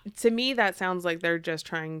To me, that sounds like they're just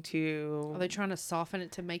trying to. are they trying to soften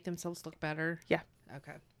it to make themselves look better? Yeah.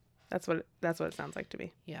 Okay. That's what it sounds like to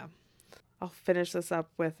me. Yeah. I'll finish this up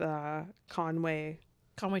with Conway.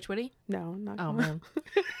 Conway Twitty? No, not Oh Conway. man.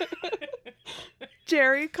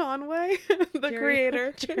 Jerry Conway, the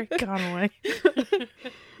creator. Jerry Conway.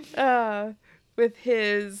 With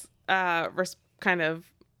his kind of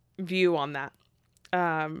view on that.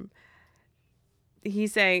 He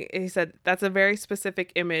said that's a very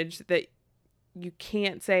specific image that you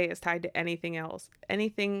can't say is tied to anything else,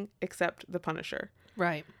 anything except the Punisher.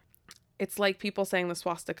 Right. It's like people saying the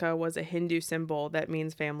swastika was a Hindu symbol that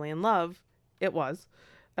means family and love. It was.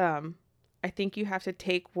 I think you have to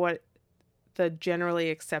take what the generally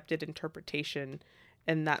accepted interpretation,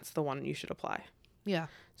 and that's the one you should apply. Yeah.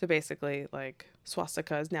 So basically, like,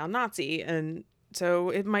 swastika is now Nazi, and so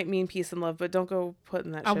it might mean peace and love, but don't go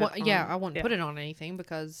putting that shit on. I wouldn't put it on anything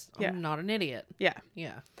because Yeah. I'm not an idiot. Yeah.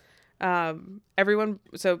 Yeah. Everyone,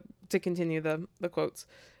 so to continue the quotes,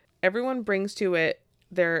 everyone brings to it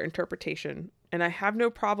their interpretation, and I have no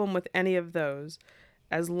problem with any of those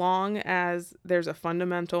as long as there's a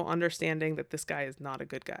fundamental understanding that this guy is not a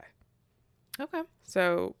good guy. Okay.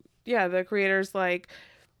 So yeah, the creator's like,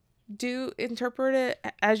 do interpret it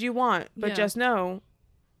as you want, but Yeah. just know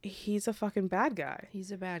he's a fucking bad guy.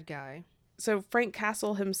 He's a bad guy. So Frank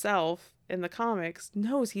Castle himself in the comics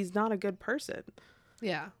knows he's not a good person.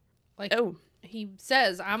 Yeah. Like Oh, he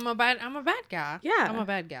says, I'm a bad guy. Yeah. I'm a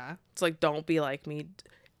bad guy. it's like, don't be like me.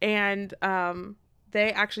 And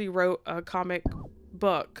they actually wrote a comic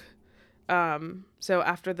book. So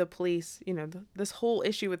after the police, this whole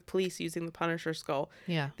issue with police using the Punisher skull,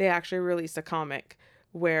 Yeah. they actually released a comic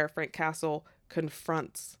where Frank Castle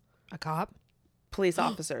confronts A cop? police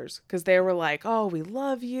officers because they were like, oh, we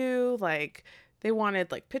love you. Like, they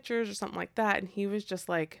wanted like pictures or something like that. And he was just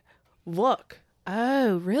like, look.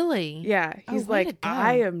 Oh, really? Yeah. Oh, He's way to like, go.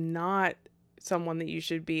 I am not someone that you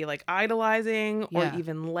should be like idolizing or Yeah.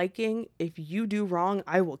 even liking. If you do wrong,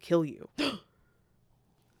 I will kill you.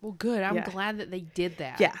 Well, good. I'm Yeah. glad that they did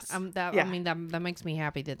that. Yes. I Yeah. mean, that makes me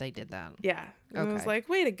happy that they did that. Yeah. And it was Okay. like,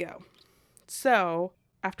 way to go. So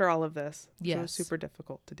after all of this, which was Yes. super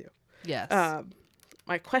difficult to do. Yes.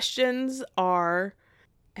 My questions are,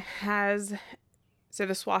 so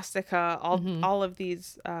the swastika, Mhm. all of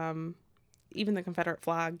these, even the Confederate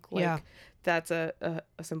flag, like, Yeah. that's a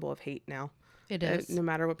symbol of hate now. It is. No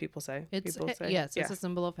matter what people say. It's people say, yes, yeah. it's a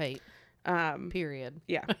symbol of hate. Period.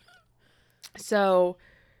 Yeah. So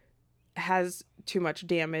has too much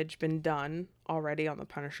damage been done already on the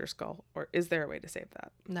Punisher skull, or is there a way to save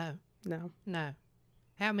that? No. No. No.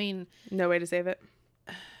 I mean, No way to save it?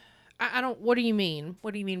 I don't. What do you mean?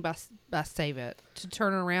 What do you mean by save it? To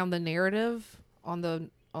turn around the narrative on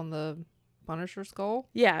the Punisher skull?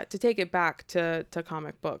 Yeah, to take it back to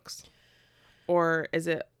comic books, or is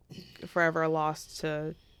it forever lost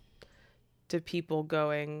to people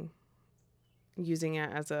using it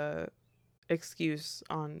as a excuse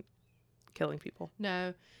on killing people?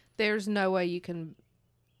 No, there's no way you can.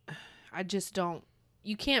 I just don't.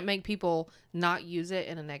 You can't make people not use it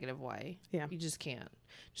in a negative way. Yeah. You just can't.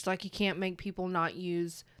 Just like you can't make people not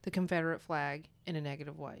use the Confederate flag in a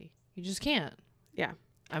negative way. You just can't. Yeah.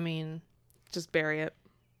 I mean, Just bury it.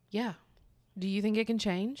 yeah. Do you think it can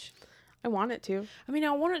change? I want it to. I mean,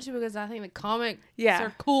 I want it to because I think the comics Yeah.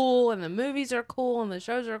 are cool and the movies are cool and the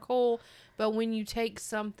shows are cool. But when you take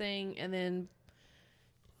something and then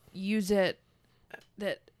use it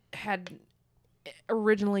that had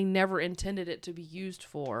originally never intended it to be used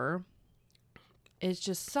for, it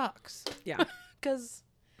just sucks. Yeah. Because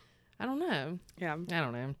I don't know. Yeah. I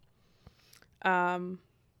don't know.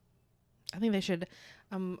 I think they should.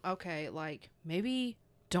 Okay, like maybe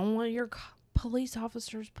don't let your police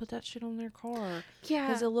officers put that shit on their car. Yeah.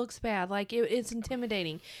 Because it looks bad. Like, it's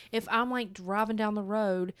intimidating. If I'm, like, driving down the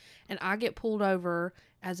road and I get pulled over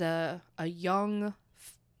as a young,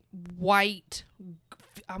 white,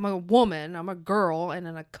 I'm a woman, I'm a girl, and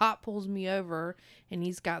then a cop pulls me over and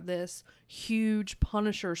he's got this huge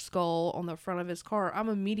Punisher skull on the front of his car, I'm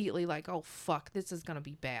immediately like, oh, fuck, this is going to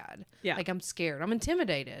be bad. Yeah. Like, I'm scared. I'm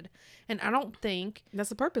intimidated. And I don't think That's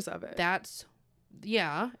the purpose of it. that's...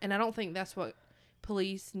 Yeah, and I don't think that's what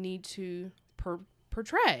police need to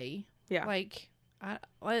portray. Yeah. Like,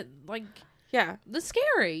 Yeah. the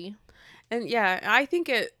scary. And yeah, I think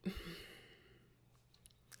it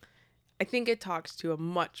talks to a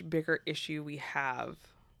much bigger issue we have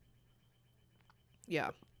Yeah.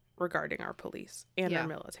 regarding our police and Yeah. our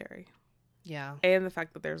military. Yeah. And the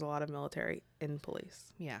fact that there's a lot of military in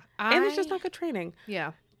police. Yeah. And it's just not good training.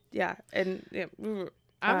 Yeah. Yeah. And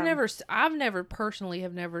I've never personally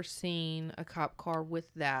have never seen a cop car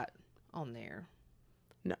with that on there.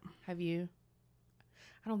 No. Have you?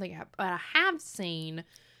 I don't think I have, but I have seen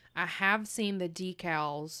the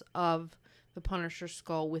decals of the Punisher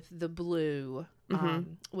skull with the blue,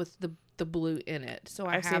 with the blue in it. So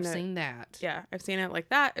I've have seen it. seen that. Yeah, I've seen it like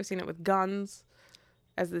that. I've seen it with guns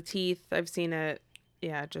as the teeth. I've seen it,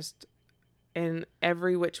 just in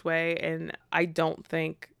every which way. And I don't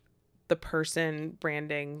think the person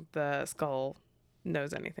branding the skull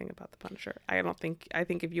knows anything about the Punisher. I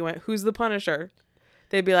think if you went, who's the Punisher?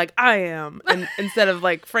 They'd be like, I am. And instead of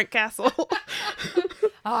like Frank Castle.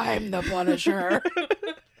 I'm the Punisher.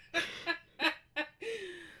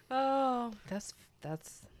 Oh, that's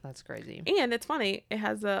crazy. And it's funny. It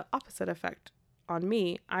has the opposite effect on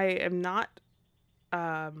me. I am not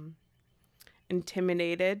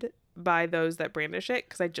intimidated by those that brandish it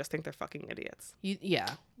because I just think they're fucking idiots.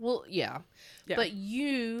 Well, yeah. But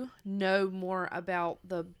you know more about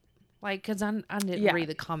the, like, because I didn't read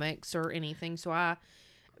the comics or anything, so I,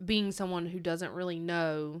 being someone who doesn't really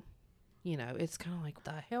know, it's kind of like, what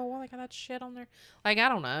the hell, why they got that shit on there? Like, I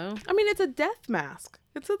don't know. I mean, it's a death mask.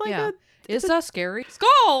 It's It's a scary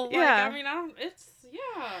skull. Like, Yeah. I mean,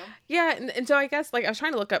 Yeah, and so I guess, like, I was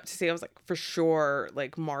trying to look up to see, I was like, for sure,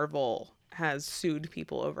 like, Marvel has sued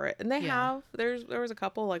people over it. And they have. There was a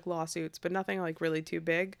couple, like, lawsuits, but nothing, like, really too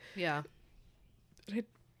big. Yeah.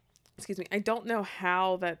 Excuse me. I don't know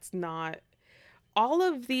how that's not... All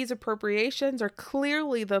of these appropriations are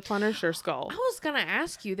clearly the Punisher skull. I was gonna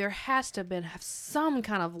ask you. There has to have some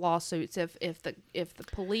kind of lawsuits if the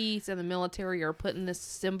police and the military are putting this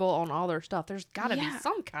symbol on all their stuff. There's got to be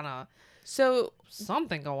some kind of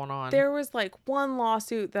something going on. There was like one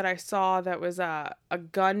lawsuit that I saw that was a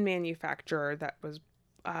gun manufacturer that was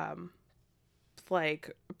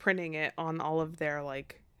like printing it on all of their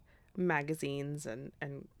like magazines and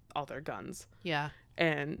all their guns. Yeah.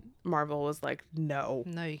 And Marvel was like, no,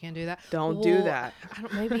 you can't do that. Don't do that.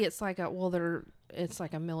 Maybe it's like it's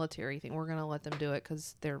like a military thing. We're gonna let them do it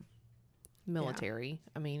because they're military.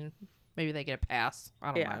 I mean, maybe they get a pass.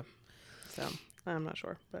 I don't know. So I'm not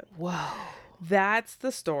sure, but whoa, that's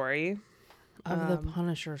the story of the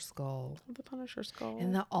Punisher skull. The Punisher skull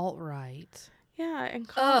And the alt-right. Yeah, and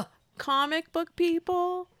comic book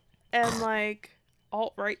people and like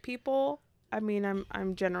alt-right people. I mean,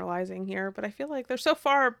 I'm generalizing here, but I feel like they're so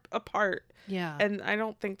far apart. Yeah. And I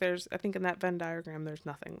don't think I think in that Venn diagram, there's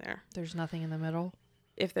nothing there. There's nothing in the middle?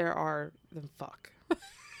 If there are, then fuck.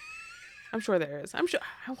 I'm sure there is. I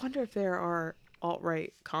wonder if there are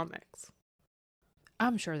alt-right comics.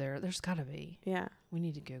 I'm sure there's gotta be. Yeah. We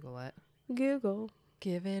need to Google it. Google.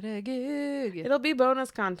 Give it a Google. It'll be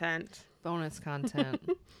bonus content. Bonus content.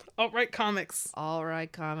 Alt-right comics. All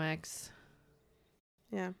right, comics.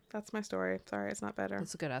 Yeah, that's my story. Sorry, it's not better.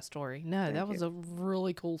 That's a good ass story. No, Thank that was you. a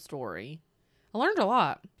really cool story. I learned a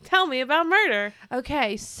lot. Tell me about murder.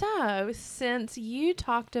 Okay, so since you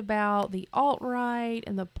talked about the alt-right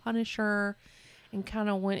and the Punisher and kind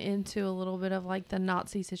of went into a little bit of like the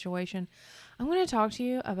Nazi situation, I'm going to talk to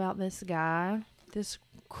you about this guy, this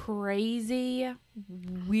crazy,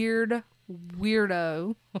 weirdo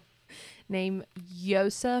named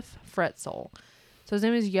Josef Fritzl. So his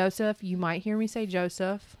name is Josef. You might hear me say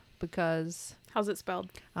Joseph because How's it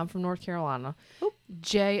spelled? I'm from North Carolina. Oop.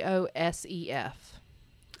 Josef.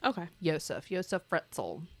 Okay. Josef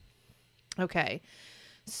Fritzl. Okay.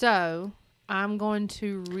 So I'm going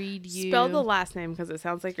to read you. Spell the last name because it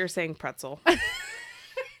sounds like you're saying pretzel.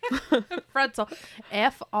 Fritzl.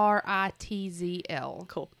 Fritzl.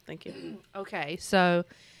 Cool. Thank you. Okay. So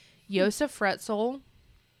Josef Fritzl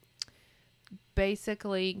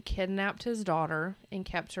basically kidnapped his daughter and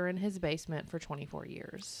kept her in his basement for 24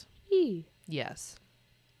 years. Yes.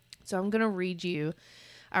 So I'm going to read you.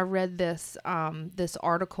 I read this this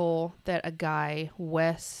article that a guy,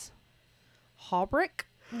 Wes Haubrick,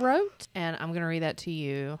 wrote, and I'm going to read that to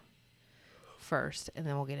you first, and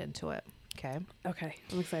then we'll get into it. Okay? Okay.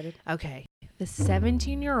 I'm excited. Okay. The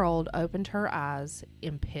 17-year-old opened her eyes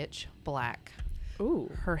in pitch black. Ooh.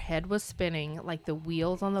 Her head was spinning like the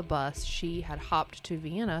wheels on the bus she had hopped to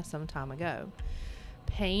Vienna some time ago.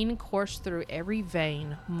 Pain coursed through every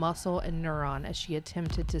vein, muscle, and neuron as she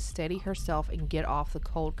attempted to steady herself and get off the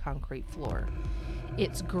cold concrete floor,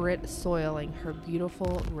 its grit soiling her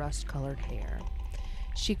beautiful rust-colored hair.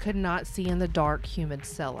 She could not see in the dark, humid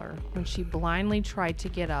cellar. When she blindly tried to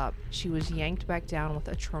get up, she was yanked back down with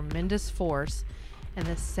a tremendous force and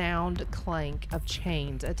the sound clank of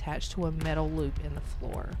chains attached to a metal loop in the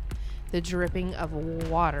floor, the dripping of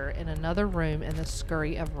water in another room, and the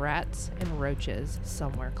scurry of rats and roaches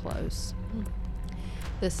somewhere close.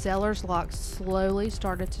 The cellar's lock slowly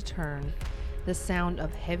started to turn, the sound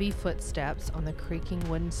of heavy footsteps on the creaking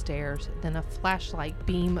wooden stairs, then a flashlight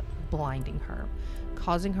beam blinding her,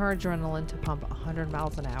 causing her adrenaline to pump 100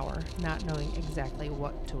 miles an hour, not knowing exactly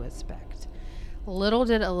what to expect. Little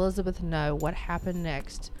did Elizabeth know what happened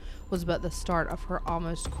next was but the start of her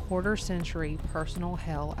almost quarter-century personal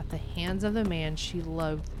hell at the hands of the man she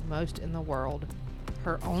loathed most in the world,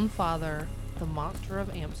 her own father, the monster of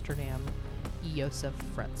Amsterdam, Josef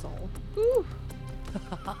Fritzl. Ooh.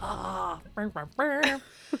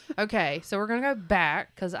 Okay, so we're going to go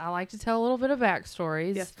back because I like to tell a little bit of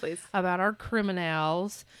backstories Yes, please. about our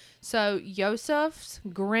criminals. So Josef's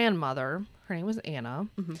grandmother, her name was Anna.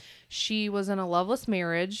 Mhm. She was in a loveless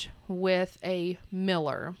marriage with a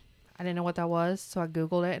miller. I didn't know what that was, so I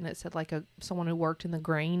Googled it, and it said like someone who worked in the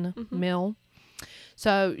grain mill.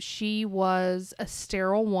 So she was a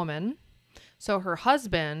sterile woman. So her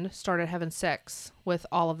husband started having sex with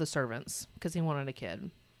all of the servants because he wanted a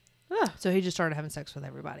kid. Ugh. So he just started having sex with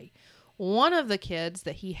everybody. One of the kids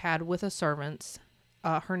that he had with the servants,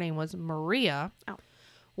 her name was Maria, Oh.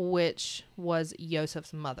 which was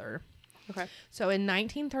Josef's mother. Okay. So in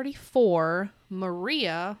 1934,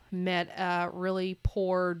 Maria met a really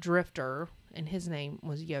poor drifter, and his name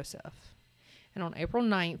was Josef. And on April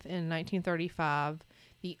 9th in 1935,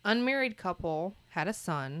 the unmarried couple had a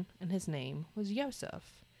son, and his name was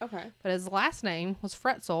Josef. Okay. But his last name was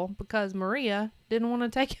Fritzl because Maria didn't want to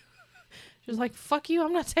take it. She was like, fuck you,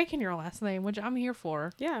 I'm not taking your last name, which I'm here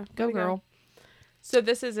for. Yeah. Go, gotta girl. So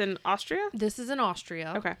this is in Austria? This is in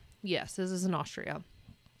Austria. Okay. Yes, this is in Austria.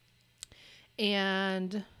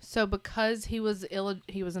 And so because he was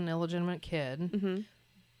an illegitimate kid Mm-hmm.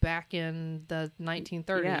 back in the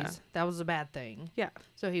 1930s, Yeah. that was a bad thing. Yeah.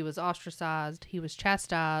 So he was ostracized, he was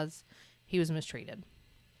chastised, he was mistreated.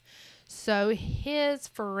 So his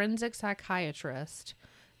forensic psychiatrist,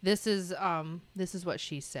 this is what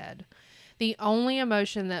she said. The only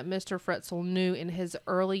emotion that Mr. Fritzl knew in his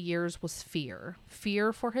early years was fear.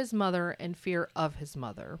 Fear for his mother and fear of his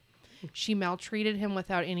mother. She maltreated him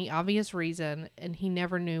without any obvious reason, and he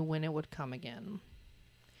never knew when it would come again.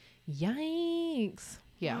 Yikes.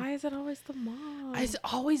 Yeah. Why is it always the mom? It's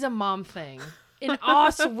always a mom thing. And I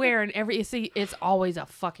swear, it's always a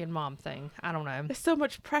fucking mom thing. I don't know. There's so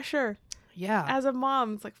much pressure. Yeah. As a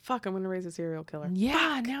mom, it's like, fuck, I'm going to raise a serial killer.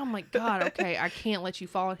 Yeah. Now I'm like, God, okay, I can't let you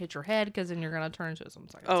fall and hit your head because then you're going to turn into some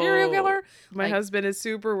like, serial killer. My Like- husband is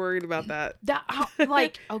super worried about that.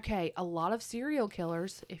 Okay, a lot of serial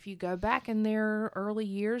killers, if you go back in their early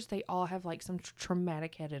years, they all have like some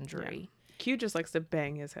traumatic head injury. Q just likes to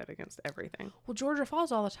bang his head against everything. Well, Georgia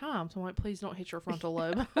falls all the time, so I'm like, please don't hit your frontal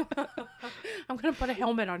lobe. I'm going to put a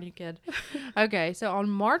helmet on you, kid. Okay, so on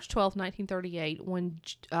March 12th, 1938, when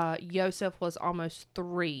Joseph was almost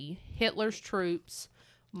 3, Hitler's troops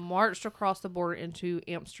marched across the border into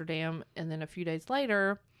Amsterdam, and then a few days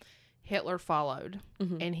later, Hitler followed,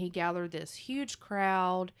 and he gathered this huge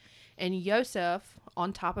crowd, and Joseph,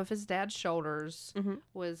 on top of his dad's shoulders,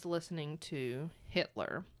 was listening to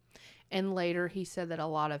Hitler. And later he said that a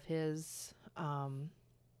lot of his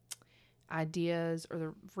ideas or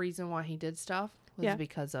the reason why he did stuff was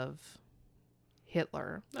because of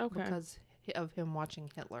Hitler. Okay. Because of him watching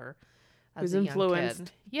Hitler as Was a young influenced.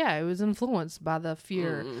 kid. Yeah, it was influenced by the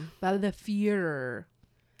fear. By the fear.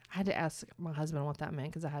 I had to ask my husband what that meant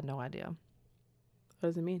because I had no idea. What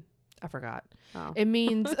does it mean? I forgot. Oh. It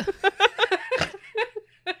means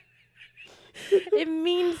it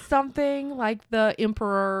means something like the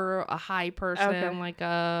emperor, a high person, Okay. like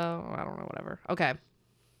a I don't know, whatever. Okay.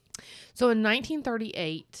 So in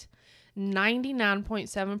 1938,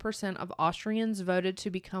 99.7% of Austrians voted to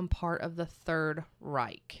become part of the Third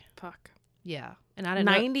Reich. Fuck. Yeah, and I didn't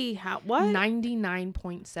 90 what?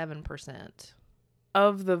 99.7%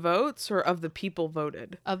 Of the votes or of the people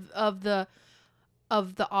voted? of the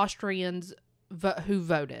Austrians who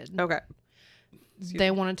voted. Okay.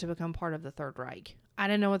 They wanted to become part of the Third Reich. I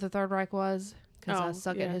didn't know what the Third Reich was because I Oh,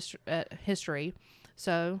 suck yeah. at history.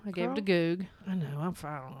 So I gave it to Girl. Goog. I know. I don't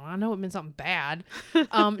know. I know it meant something bad.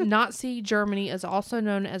 Nazi Germany is also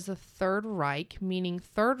known as the Third Reich, meaning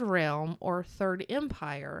Third Realm or Third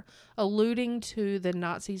Empire, alluding to the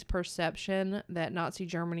Nazis' perception that Nazi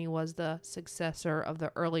Germany was the successor of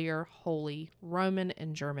the earlier Holy Roman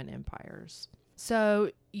and German empires. So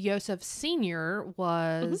Joseph Sr.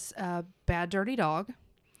 was a bad, dirty dog.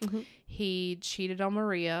 Mhm. He cheated on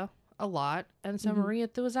Maria a lot, and so Maria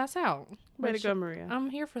threw his ass out. Way to Which go, Maria. I'm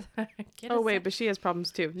here for that. Get Oh, us wait, out. but she has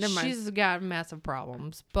problems too. Never mind. She's got massive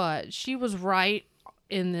problems, but she was right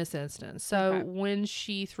in this instance. So Okay. when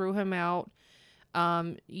she threw him out,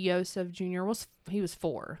 Joseph Jr. was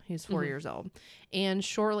 4. He was 4 years old, and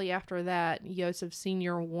shortly after that, Joseph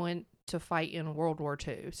Sr. went to fight in World War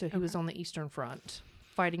II. So he was on the Eastern Front,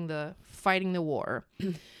 fighting the war.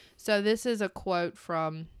 So this is a quote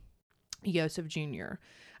from Joseph Jr.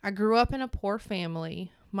 I grew up in a poor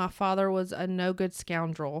family. My father was a no-good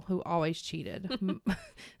scoundrel who always cheated.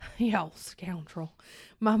 Yo, scoundrel.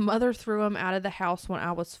 My mother threw him out of the house when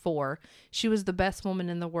I was 4. She was the best woman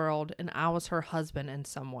in the world, and I was her husband in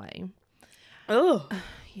some way. Oh.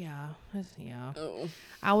 Yeah. Oh.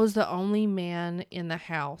 I was the only man in the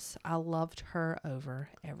house. I loved her over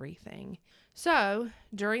everything. So,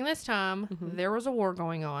 during this time, there was a war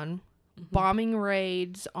going on. Bombing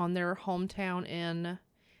raids on their hometown in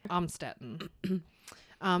Amstetten.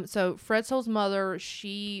 So Fredsel's mother,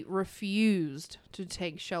 she refused to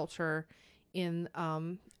take shelter in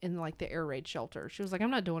like the air raid shelter. She was like,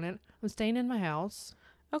 I'm not doing it. I'm staying in my house.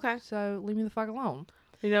 Okay. So leave me the fuck alone.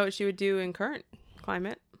 You know what she would do in current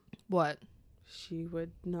climate? What? She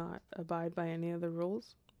would not abide by any of the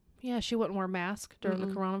rules. Yeah, she wouldn't wear a mask during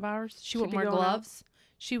the coronavirus. She She'd wouldn't be wear going out. gloves.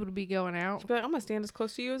 She would be going out. She'd be like, I'm going to stand as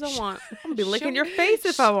close to you as I want. I'm going to be She'll- licking your face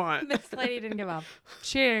if I want. This lady didn't give a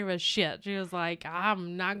she didn't give a shit. She was like,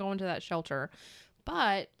 I'm not going to that shelter.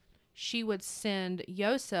 But she would send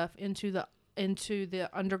Joseph into the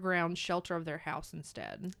underground shelter of their house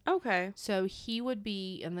instead. Okay. So he would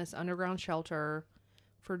be in this underground shelter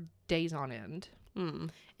for days on end.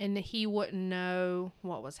 And he wouldn't know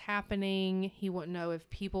what was happening. He wouldn't know if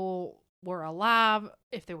people were alive,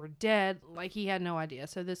 if they were dead. Like, he had no idea.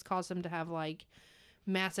 So this caused him to have like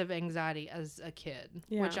massive anxiety as a kid,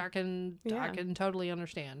 which Yeah. I can Yeah. totally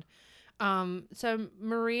understand. So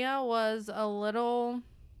Maria was a little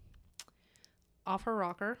off her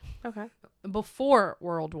rocker Okay. before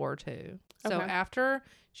World War II. So Okay. after,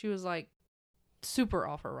 she was like super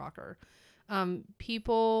off her rocker.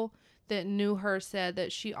 People that knew her said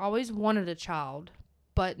that she always wanted a child,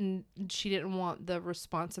 but she didn't want the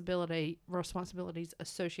responsibilities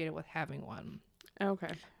associated with having one.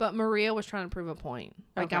 Okay. But Maria was trying to prove a point.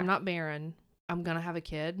 Like, Okay. I'm not barren. I'm going to have a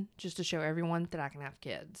kid just to show everyone that I can have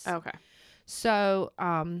kids. Okay. So,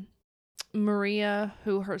 Maria,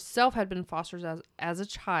 who herself had been fostered as a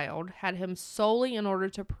child, had him solely in order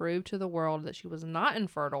to prove to the world that she was not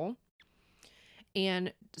infertile.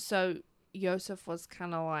 And so Joseph was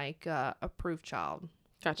kind of like a proof child,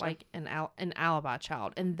 Gotcha. like an alibi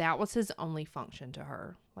child. And that was his only function to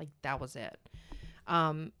her. Like, that was it.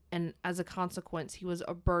 And as a consequence, he was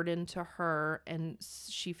a burden to her, and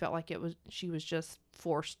she felt like she was just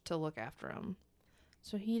forced to look after him.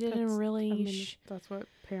 So he didn't That's- really. I mean, that's what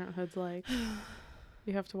parenthood's like.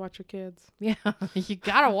 You have to watch your kids. Yeah, you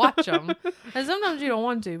gotta watch them. And sometimes you don't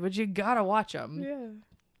want to, but you gotta watch them. Yeah.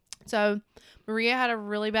 So Maria had a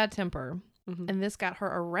really bad temper, Mhm. and this got her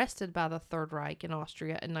arrested by the Third Reich in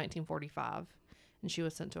Austria in 1945, and she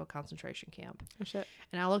was sent to a concentration camp. Oh shit.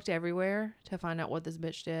 And I looked everywhere to find out what this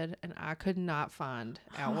bitch did, and I could not find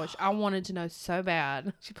out what I wanted to know so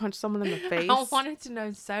bad. She punched someone in the face. I wanted to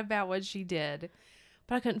know so bad what she did,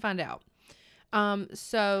 but I couldn't find out.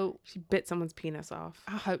 So She bit someone's penis off.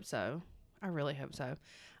 I hope so. I really hope so.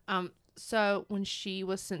 So when she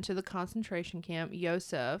was sent to the concentration camp,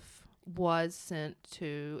 Josef was sent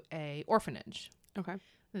to a orphanage. Okay.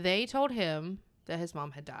 They told him that his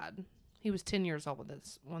mom had died. He was 10 years old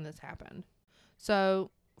when this happened.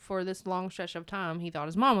 So for this long stretch of time, he thought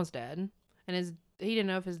his mom was dead, and he didn't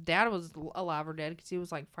know if his dad was alive or dead because he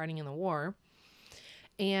was like fighting in the war.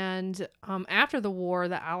 And after the war,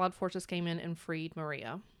 the Allied forces came in and freed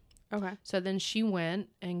Maria. Okay. So then she went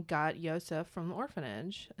and got Josef from the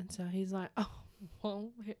orphanage. And so he's like, oh,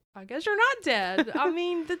 well, I guess you're not dead. I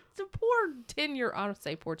mean, the poor 10-year-old, I don't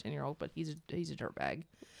say poor 10-year-old, but he's a dirtbag.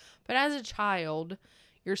 But as a child,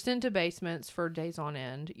 you're sent to basements for days on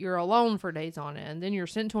end. You're alone for days on end. Then you're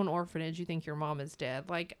sent to an orphanage. You think your mom is dead.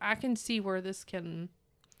 Like, I can see where this can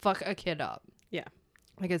fuck a kid up. Yeah.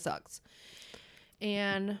 Like, it sucks.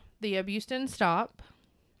 And the abuse didn't stop.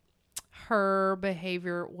 Her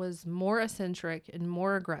behavior was more eccentric and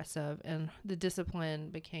more aggressive, and the discipline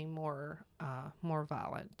became more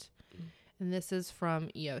violent. And this is from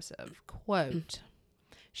Josef. Quote,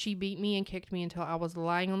 she beat me and kicked me until I was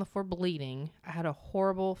lying on the floor bleeding. I had a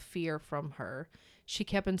horrible fear from her. She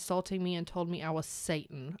kept insulting me and told me I was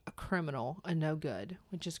Satan, a criminal, a no good,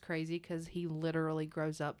 which is crazy because he literally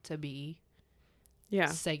grows up to be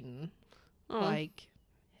Satan. Oh. Like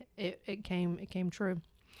it came true.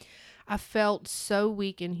 I felt so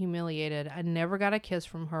weak and humiliated. I never got a kiss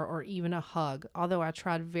from her or even a hug, although I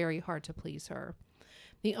tried very hard to please her.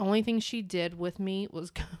 The only thing she did with me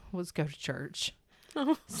was go to church.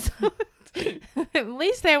 Oh. So, at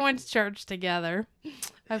least they went to church together.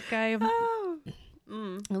 Okay. Oh.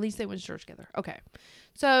 At least they went to church together. Okay.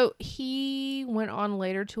 So he went on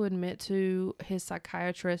later to admit to his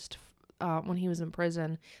psychiatrist when he was in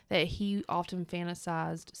prison that he often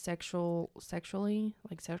fantasized sexually,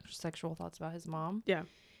 like sexual thoughts about his mom. Yeah.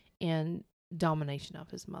 And domination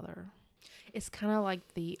of his mother. It's kind of like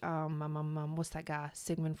the what's that guy,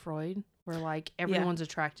 Sigmund Freud, where like everyone's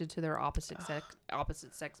attracted to their opposite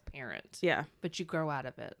sex parent. Yeah. But you grow out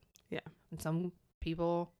of it. Yeah. And some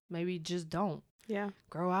people maybe just don't Yeah.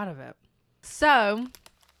 grow out of it. So,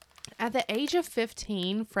 at the age of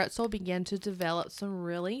 15, Fretzel began to develop some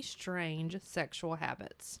really strange sexual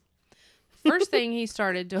habits. First thing he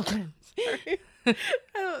started doing,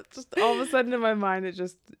 Just all of a sudden in my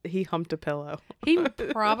mind, he humped a pillow. he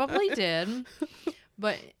probably did,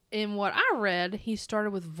 but in what I read, he started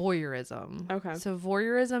with voyeurism. Okay. So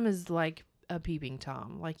voyeurism is like a peeping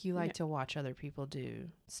Tom. Like you like to watch other people do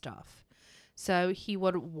stuff. So he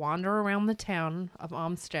would wander around the town of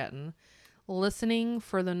Amstetten, listening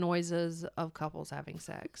for the noises of couples having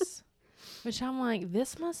sex. Which I'm like,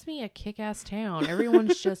 this must be a kick-ass town.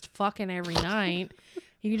 Everyone's just fucking every night.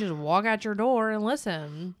 You can just walk out your door and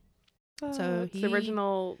listen. So it's the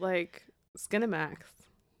original like Skinamax.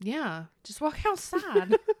 Yeah, just walk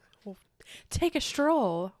outside. Take a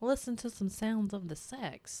stroll. Listen to some sounds of the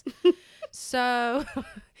sex. So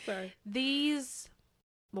Sorry. these,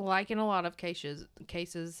 like in a lot of cases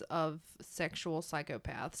of sexual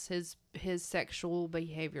psychopaths, his sexual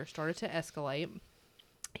behavior started to escalate.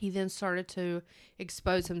 He then started to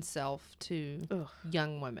expose himself to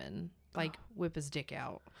young women, like whip his dick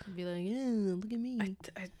out and be like, look at me.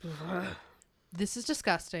 This is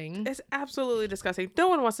disgusting. It's absolutely disgusting. No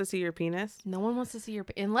one wants to see your penis. No one wants to see your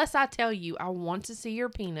unless I tell you I want to see your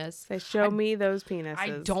penis. Say, show me those penises. I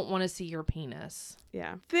don't want to see your penis.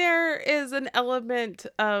 Yeah. There is an element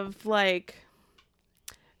of like,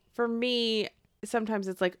 for me, sometimes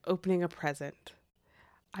it's like opening a present.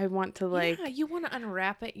 I want to like. Yeah, you want to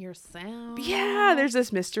unwrap it yourself. Yeah, there's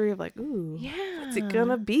this mystery of like, ooh. Yeah. What's it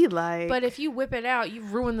gonna be like? But if you whip it out,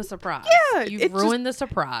 you've ruined the surprise. Yeah, You've ruined the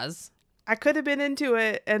surprise. I could have been into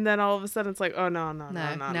it, and then all of a sudden it's like, oh no, No,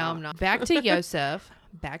 I'm not. Back to Josef.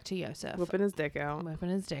 Whipping his dick out. Whipping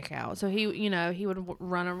his dick out. So he would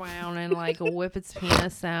run around and like whip its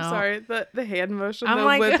penis out. Sorry, the hand motion, I'm the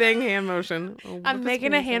like- whipping hand motion. I'm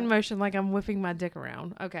making a hand motion like I'm whipping my dick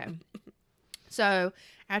around. Okay. So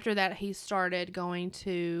after that, he started going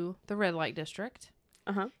to the red light district.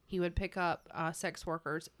 He would pick up sex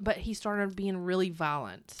workers, but he started being really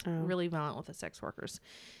violent with the sex workers.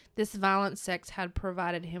 This violent sex had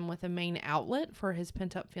provided him with a main outlet for his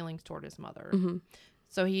pent-up feelings toward his mother. Mm-hmm.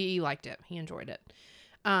 So he liked it. He enjoyed it.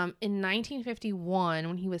 In 1951,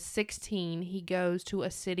 when he was 16, he goes to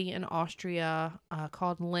a city in Austria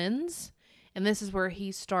called Linz. And this is where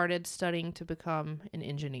he started studying to become an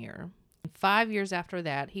engineer. 5 years after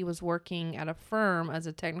that, he was working at a firm as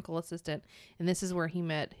a technical assistant. And this is where he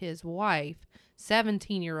met his wife,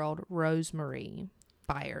 17-year-old Rosemary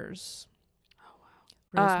Byers. Oh,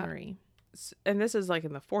 wow. Rosemary. And this is like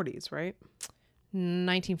in the 40s, right?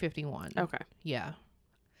 1951. Okay. Yeah.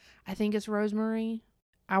 I think it's Rosemary.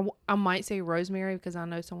 I might say Rosemary because I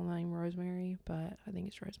know someone named Rosemary, but I think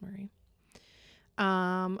it's Rosemary.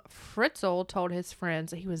 Fritzl told his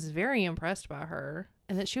friends that he was very impressed by her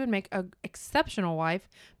and that she would make an exceptional wife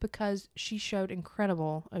because she showed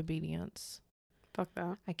incredible obedience. Fuck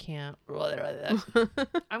that. I can't.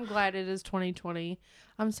 I'm glad it is 2020.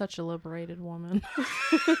 I'm such a liberated woman.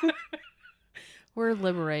 We're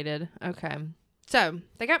liberated. Okay. So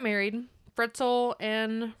they got married, Fritzl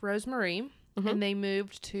and Rosemary, and they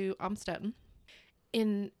moved to Amstetten.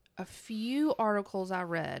 In a few articles I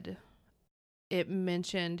read, it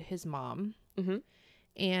mentioned his mom,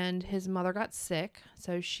 and his mother got sick,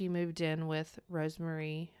 so she moved in with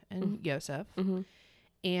Rosemary and Joseph.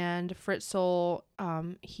 And Fritzl,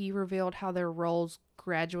 he revealed how their roles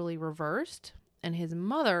gradually reversed, and his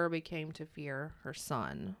mother became to fear her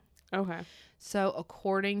son. Okay. So,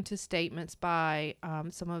 according to statements by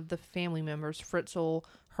some of the family members, Fritzl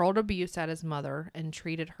hurled abuse at his mother and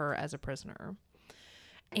treated her as a prisoner.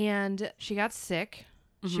 And she got sick.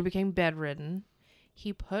 She became bedridden.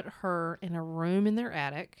 He put her in a room in their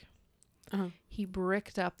attic. He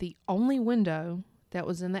bricked up the only window that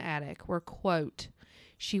was in the attic where, quote,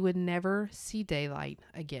 she would never see daylight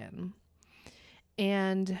again.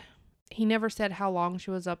 And he never said how long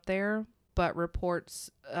she was up there, but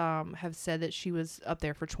reports have said that she was up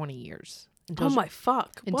there for 20 years. Until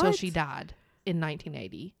she died in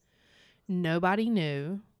 1980. Nobody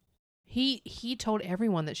knew. He told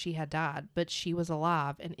everyone that she had died, but she was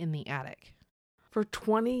alive and in the attic. For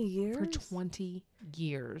 20 years? For 20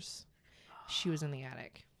 years. She was in the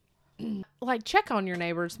attic. Like, check on your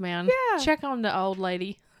neighbors, man. Yeah. Check on the old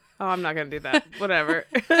lady. Oh, I'm not going to do that. Whatever.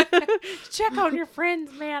 Check on your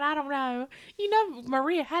friends, man. I don't know. You know,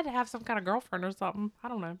 Maria had to have some kind of girlfriend or something. I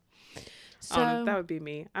don't know. So that would be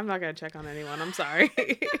me. I'm not going to check on anyone. I'm sorry.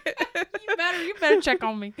 you better check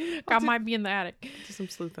on me. I might be in the attic. Do some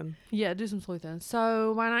sleuthing. Yeah, do some sleuthing.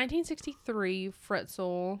 So by 1963,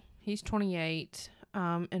 Fritzl, he's 28,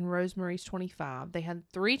 and Rosemary's 25. They had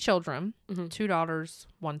 3 children, 2 daughters,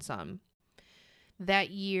 1 son. That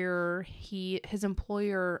year, his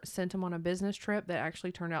employer sent him on a business trip that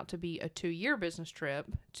actually turned out to be a 2-year business trip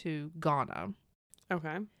to Ghana.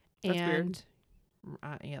 Okay. That's weird.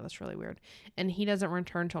 Yeah, that's really weird. And he doesn't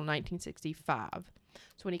return until 1965.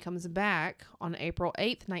 So when he comes back on April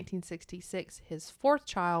 8th, 1966, his 4th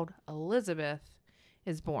child, Elizabeth,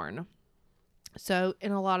 is born. So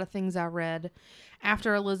in a lot of things I read,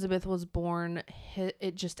 after Elizabeth was born,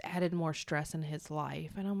 it just added more stress in his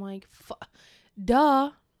life. And I'm like,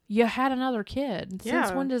 duh, you had another kid. Yeah.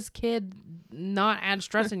 Since when does kid not add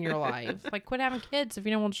stress in your life? Like, quit having kids if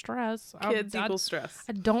you don't want stress. Kids equal stress.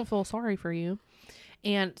 I don't feel sorry for you.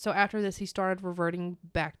 And so after this, he started reverting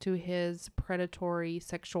back to his predatory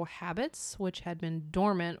sexual habits, which had been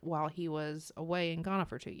dormant while he was away in Ghana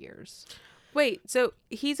for 2 years. Wait, so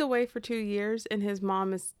he's away for 2 years and his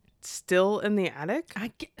mom is still in the attic?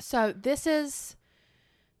 So this is...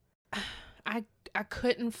 I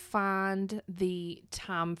couldn't find the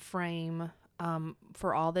time frame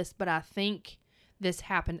for all this, but I think this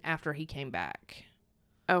happened after he came back.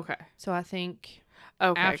 Okay. So I think...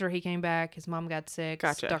 Okay. After he came back, his mom got sick,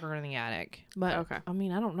 Gotcha. stuck her in the attic. But, Okay. I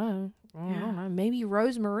mean, I don't know. I don't know. Maybe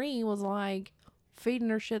Rosemary was, like, feeding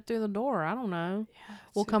her shit through the door. I don't know. Yeah,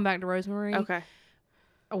 We'll come back to Rosemary. Okay.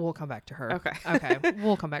 We'll come back to her. Okay. Okay.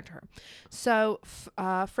 We'll come back to her. So,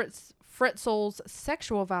 Fritzl's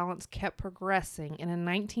sexual violence kept progressing. And in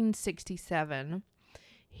 1967,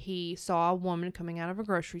 he saw a woman coming out of a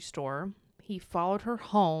grocery store. He followed her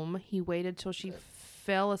home. He waited till she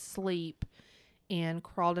fell asleep and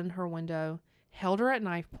crawled in her window, held her at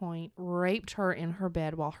knife point, raped her in her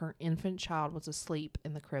bed while her infant child was asleep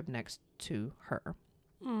in the crib next to her.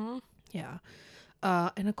 Yeah.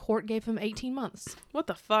 And a court gave him 18 months. What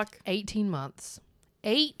the fuck? 18 months.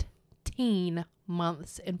 18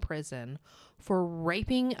 months in prison for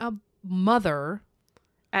raping a mother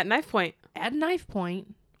At knife point. at knife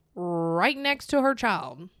point right next to her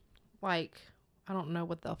child. Like, I don't know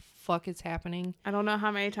what the fuck is happening. I don't know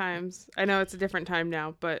how many times. I know it's a different time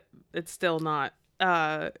now, but it's still not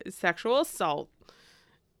sexual assault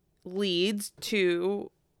leads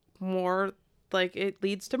to more, like, it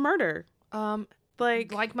leads to murder.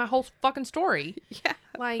 Like my whole fucking story. Yeah.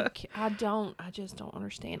 Like, I just don't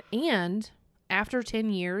understand. And after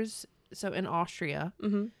 10 years, so in Austria,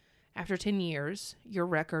 Mm-hmm. after 10 years, your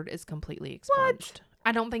record is completely expunged.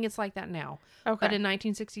 I don't think it's like that now. Okay. But in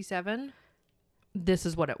 1967, this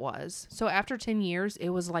is what it was. So after 10 years, it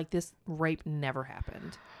was like this rape never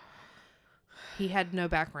happened. He had no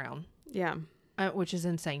background, Yeah. which is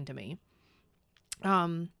insane to me.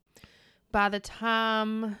 By the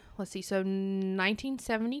time, let's see, so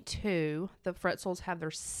 1972, the Fretzels have their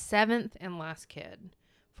 7th and last kid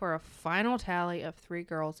for a final tally of 3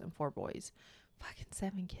 girls and 4 boys. Fucking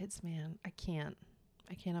 7 kids, man. I can't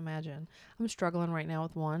imagine. I'm struggling right now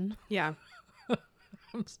with one. Yeah.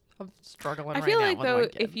 I'm struggling I right feel now like, with though, one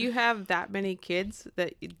kid. if you have that many kids,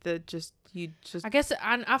 that you just I guess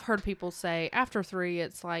I've heard people say after 3,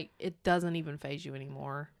 it's like it doesn't even phase you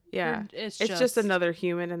anymore. yeah. It's It's just another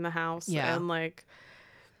human in the house. Yeah. And, like,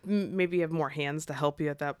 maybe you have more hands to help you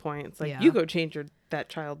at that point. It's like, Yeah. you go change that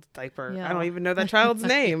child's diaper. Yeah. I don't even know that child's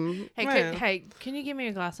name. Hey, can you give me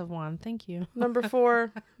a glass of wine? Thank you. Number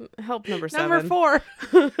 4, help number 7. Number 4.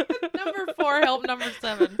 Number 4, help number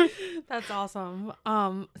 7. That's awesome.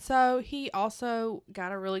 So he also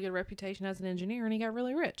got a really good reputation as an engineer, and he got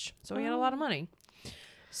really rich. So he had a lot of money.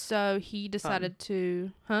 So he decided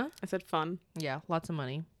to, I said fun. Yeah, lots of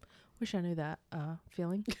money. Wish I knew that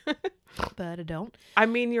feeling, but I don't. I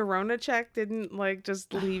mean, your Rona check didn't, like,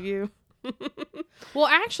 just leave you. Well,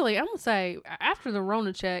 actually, I'm gonna say after the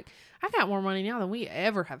Rona check, I got more money now than we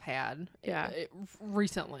ever have had. Yeah.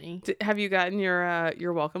 Recently. Have you gotten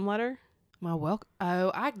your welcome letter? My welcome.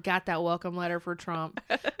 Oh, I got that welcome letter for Trump.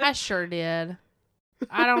 I sure did.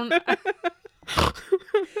 I'm not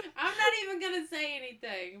even gonna say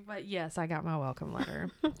anything, but yes, I got my welcome letter.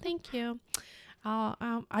 Thank you.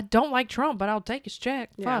 I don't like Trump, but I'll take his check.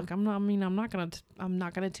 Yeah. Fuck, I'm not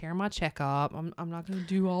gonna tear my check up. I'm not gonna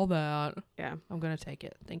do all that. Yeah. I'm gonna take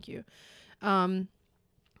it. Thank you.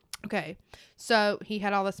 Okay, so he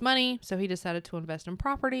had all this money, so he decided to invest in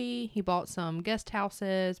property. He bought some guest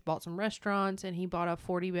houses, bought some restaurants, and he bought a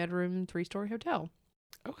 40-bedroom, 3-story hotel.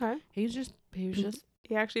 Okay. He was just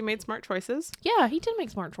He actually made smart choices. yeah, he did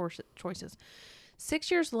make smart choices.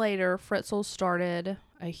 6 years later, Fritzl started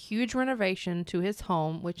a huge renovation to his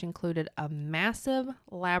home, which included a massive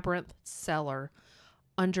labyrinth cellar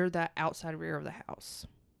under the outside rear of the house.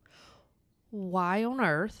 Why on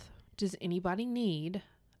earth does anybody need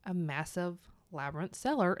a massive labyrinth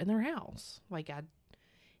cellar in their house?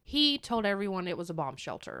 He told everyone it was a bomb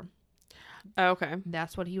shelter. Oh, okay.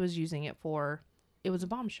 That's what he was using it for. It was a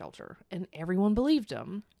bomb shelter, and everyone believed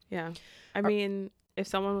him. Yeah. I mean, if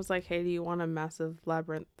someone was like, hey, do you want a massive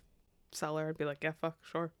labyrinth cellar? I'd be like, yeah, fuck,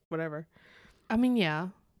 sure, whatever. I mean, yeah,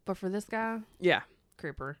 but for this guy, Yeah.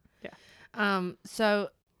 creeper. Yeah. So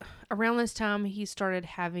around this time, he started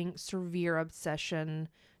having severe obsession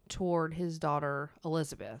toward his daughter,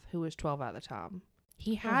 Elizabeth, who was 12 at the time.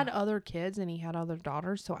 He had other kids and he had other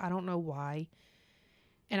daughters, so I don't know why.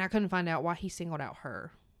 And I couldn't find out why he singled out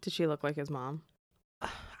her. Did she look like his mom?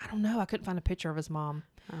 I don't know. I couldn't find a picture of his mom.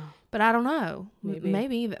 Oh. But I don't know.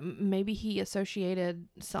 Maybe. Maybe he associated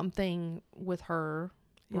something with her,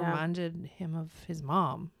 Yeah. reminded him of his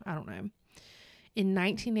mom. I don't know. In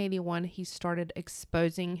 1981, he started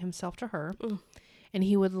exposing himself to her, Ugh. and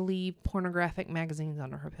he would leave pornographic magazines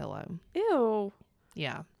under her pillow. Ew.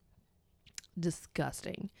 Yeah.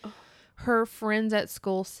 Disgusting. Ugh. Her friends at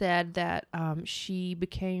school said that she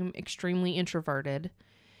became extremely introverted.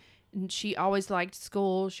 And she always liked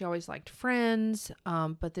school. She always liked friends.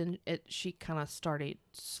 But then she kind of started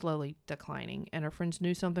slowly declining. And her friends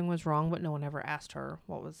knew something was wrong, but no one ever asked her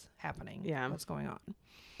what was happening. Yeah. What's going on.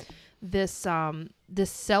 This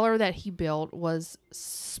cellar that he built was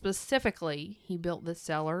specifically, he built this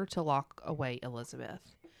cellar to lock away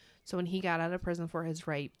Elizabeth. So when he got out of prison for his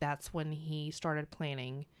rape, that's when he started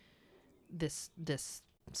planning this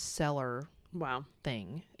cellar Wow.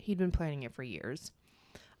 thing. He'd been planning it for years.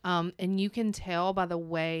 And you can tell by the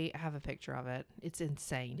way, I have a picture of it. It's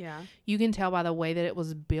insane. Yeah. You can tell by the way that it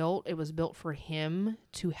was built. It was built for him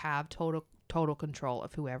to have total control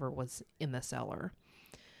of whoever was in the cellar.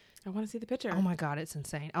 I want to see the picture. Oh my God, it's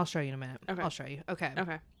insane. I'll show you in a minute. Okay. I'll show you. Okay.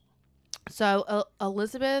 Okay. So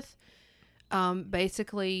Elizabeth,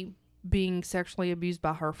 basically being sexually abused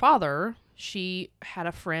by her father, she had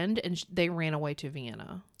a friend and they ran away to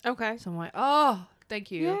Vienna. Okay. So I'm like, oh, thank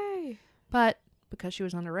you. Yay. But because she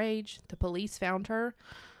was underage, the police found her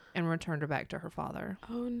and returned her back to her father.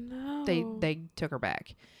 Oh no. They took her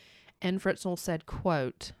back. And Fritzl said,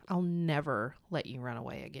 quote, "I'll never let you run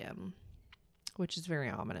away again," which is very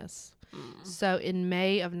ominous. So in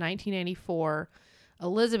May of 1984,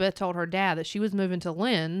 Elizabeth told her dad that she was moving to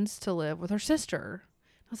Linz to live with her sister.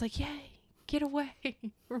 I was like, yay, get away,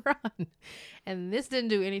 run. And this didn't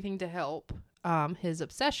do anything to help his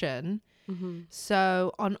obsession. Mm-hmm.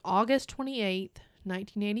 So on August 28th,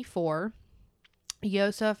 1984,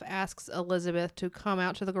 Joseph asks Elizabeth to come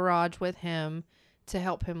out to the garage with him to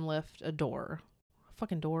help him lift a door. A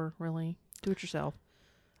fucking door, really? Do it yourself.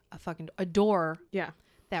 A door. Yeah.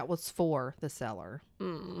 That was for the cellar.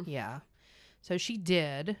 Mm. Yeah. So she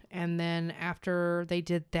did. And then after they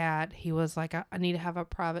did that, he was like, I need to have a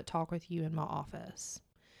private talk with you in my office.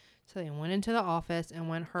 So they went into the office, and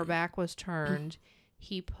when her back was turned,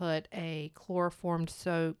 he put a chloroform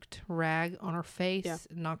soaked rag on her face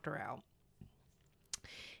and knocked her out.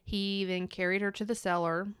 He then carried her to the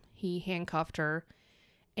cellar. He handcuffed her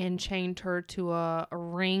and chained her to a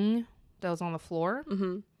ring that was on the floor.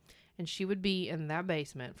 Mm-hmm. And she would be in that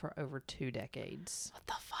basement for over 2 decades. What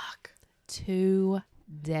the fuck? 2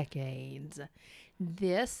 decades.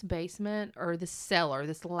 This basement, or this cellar,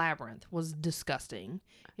 this labyrinth, was disgusting.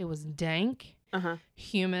 It was dank, Uh-huh.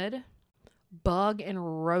 humid, bug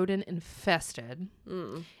and rodent infested.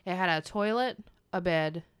 Mm. It had a toilet, a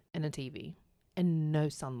bed, and a TV, and no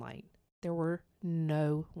sunlight. There were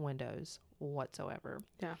no windows whatsoever.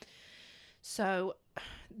 Yeah. So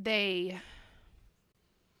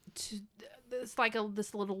it's like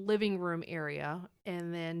this little living room area,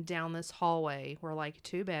 and then down this hallway were like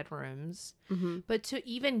 2 bedrooms. Mm-hmm. But to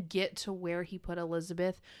even get to where he put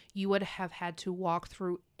Elizabeth, you would have had to walk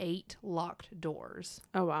through 8 locked doors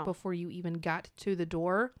Oh, wow. before you even got to the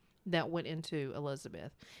door that went into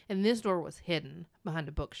Elizabeth. And this door was hidden behind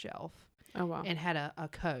a bookshelf Oh, wow. and had a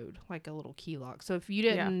code, like a little key lock. So if you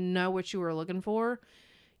didn't know what you were looking for,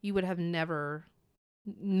 you would have never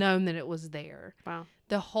known that it was there. Wow.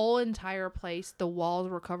 The whole entire place, the walls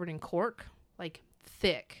were covered in cork, like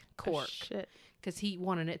thick cork, Shit. because he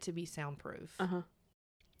wanted it to be soundproof. Uh-huh.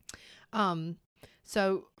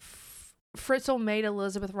 So Fritzl made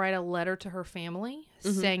Elizabeth write a letter to her family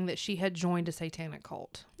saying that she had joined a satanic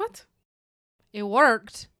cult. What? It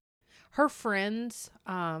worked. Her friends,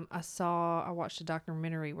 I watched a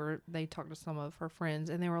documentary where they talked to some of her friends,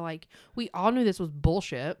 and they were like, we all knew this was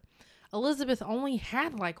bullshit. Elizabeth only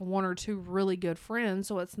had like 1 or 2 really good friends,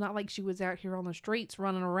 so it's not like she was out here on the streets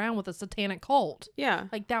running around with a satanic cult. Yeah.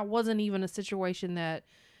 Like, that wasn't even a situation that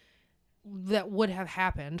would have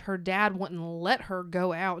happened. Her dad wouldn't let her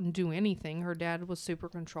go out and do anything. Her dad was super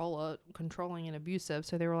controlling and abusive,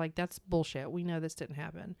 so they were like, that's bullshit. We know this didn't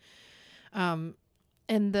happen.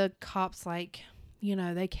 And the cops, like,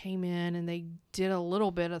 they came in and they did a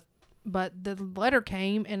little bit of, but the letter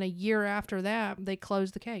came, and a year after that, they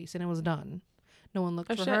closed the case, and it was done. No one looked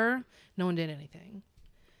for shit. her. No one did anything.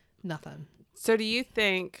 Nothing. So do you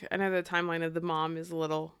think, I know the timeline of the mom is a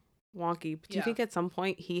little wonky, but do you Yeah. think at some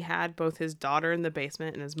point he had both his daughter in the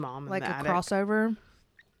basement and his mom in Like the a attic? crossover.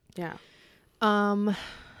 Yeah.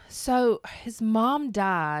 So his mom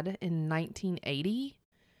died in 1980,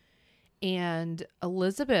 and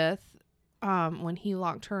Elizabeth, when he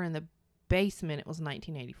locked her in the basement, it was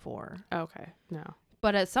 1984. Okay. No.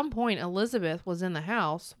 But at some point, Elizabeth was in the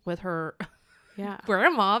house with her Yeah.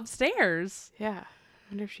 grandma upstairs. Yeah.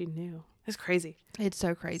 I wonder if she knew. That's crazy. It's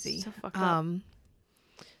so crazy. So fucked up.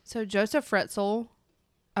 So Joseph Fritzl.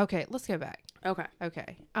 Okay, let's go back.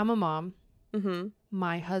 Okay. I'm a mom. Mm-hmm.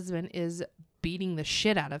 My husband is beating the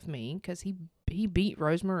shit out of me because he beat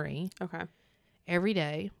Rosemary Okay. every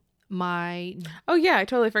day. Oh yeah, I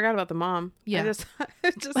totally forgot about the mom. Yeah.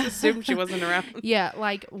 I just assumed she wasn't around. Yeah,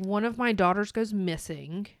 like one of my daughters goes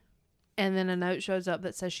missing, and then a note shows up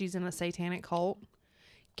that says she's in a satanic cult.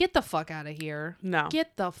 Get the fuck out of here. No.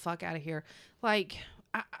 Get the fuck out of here. Like,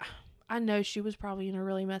 I know she was probably in a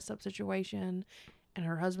really messed up situation, and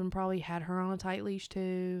her husband probably had her on a tight leash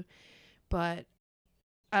too, but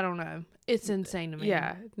I don't know. It's insane to me.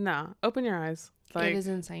 Yeah. No. Open your eyes. It is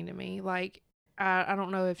insane to me. Like, I don't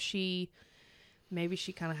know if maybe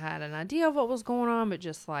she kind of had an idea of what was going on, but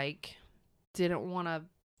just like didn't want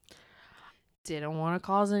to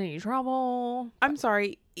cause any trouble. I'm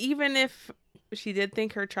sorry. Even if she did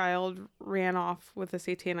think her child ran off with a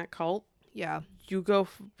satanic cult, Yeah. you go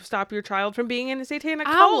stop your child from being in a satanic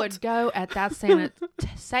cult. I would go at that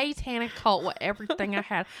satanic cult with everything I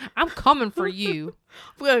had. I'm coming for you.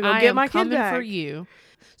 I'm gonna go I get am my kid coming back. for you.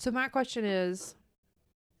 So my question is,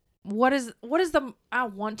 I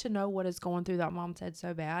want to know what is going through that mom's head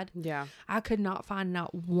so bad. Yeah. I could not find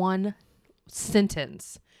not one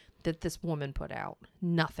sentence that this woman put out.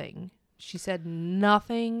 Nothing. She said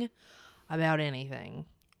nothing about anything.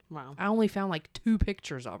 Wow. I only found like 2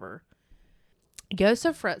 pictures of her.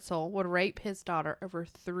 Josef Fritzl would rape his daughter over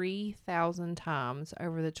 3,000 times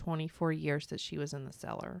over the 24 years that she was in the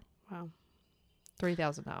cellar. Wow.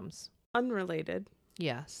 3,000 times. Unrelated,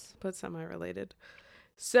 Yes. but semi-related.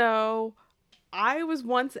 So I was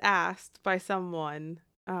once asked by someone,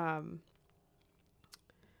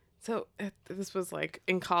 this was like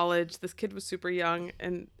in college. This kid was super young,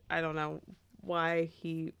 and I don't know why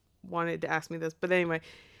he wanted to ask me this, but anyway,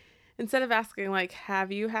 instead of asking like,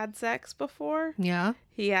 have you had sex before? Yeah.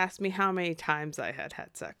 He asked me how many times I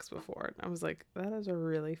had sex before. And I was like, that is a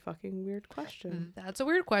really fucking weird question. That's a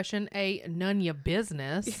weird question. None your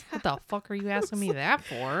business. What the fuck are you asking me that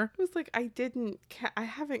for? I was like, I didn't, I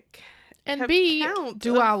haven't And kept B, count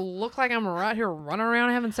do of- I look like I'm right here running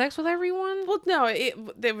around having sex with everyone? Well, no,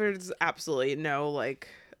 there was absolutely no, like,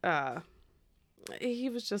 he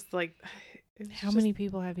was just like, it was How just- many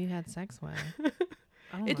people have you had sex with?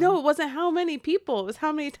 I don't No, it wasn't how many people. It was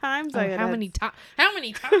how many times I had how had many times? How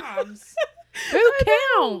many times? Who I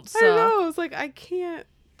know, counts? I know. It's like, I can't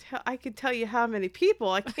tell. I could tell you how many people.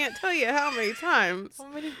 I can't tell you how many times. How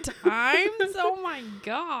many times? Oh my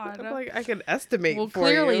god! I'm like, I can estimate. Well, for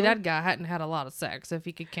clearly you. that guy hadn't had a lot of sex if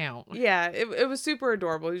he could count. Yeah, it was super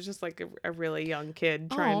adorable. He was just like a really young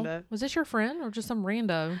kid trying Oh, to. was this your friend or just some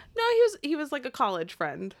rando? No, he was like a college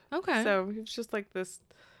friend. Okay. So he was just like this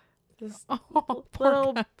Oh, poor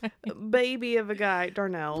little guy. baby of a guy,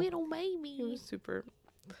 Darnell. Little He baby. was super.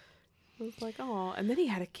 I was like, oh, and then he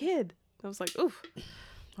had a kid. I was like, oof.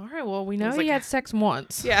 All right. Well, we know was he like- had sex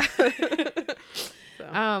once. Yeah.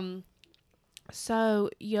 So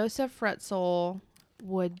Josef Fritzl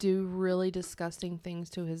would do really disgusting things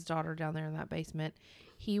to his daughter down there in that basement.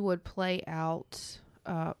 He would play out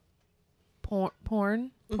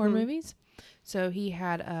porn Mhm. movies. So he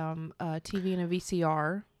had a TV and a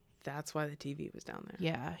VCR. That's why the TV was down there.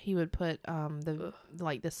 Yeah, he would put the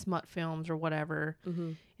like the smut films or whatever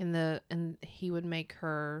Mm-hmm. and he would make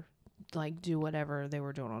her like do whatever they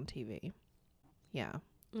were doing on TV. Yeah.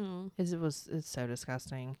 It's so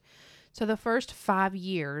disgusting. So the first 5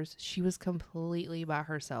 years, she was completely by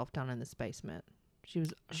herself down in this basement. She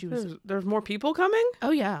was There's more people coming?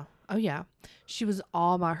 oh yeah. She was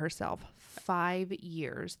all by herself. 5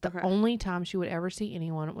 years. The Okay. only time she would ever see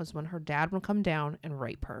anyone was when her dad would come down and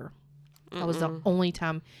rape her. That was the only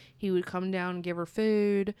time he would come down and give her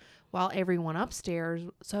food while everyone upstairs.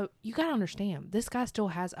 So you got to understand, this guy still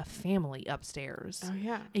has a family upstairs. Oh,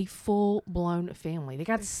 yeah. A full-blown family. They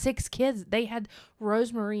got 6 kids. They had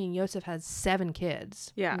Rosemary and Joseph had 7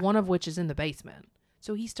 kids. Yeah. One of which is in the basement.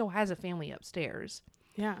 So he still has a family upstairs.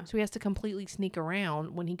 Yeah. So he has to completely sneak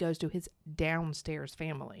around when he goes to his downstairs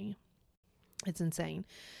family. It's insane.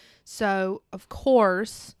 So, of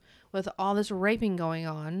course, with all this raping going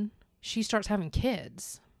on, she starts having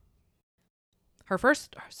kids. Her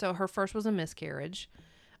first was a miscarriage,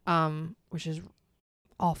 which is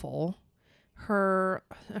awful. Her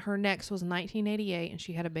next was 1988, and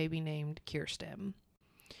she had a baby named Kirsten.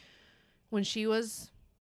 When she was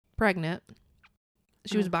pregnant,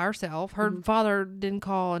 she was by herself. Her father didn't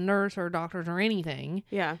call a nurse or doctors or anything.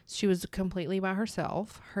 Yeah. She was completely by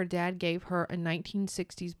herself. Her dad gave her a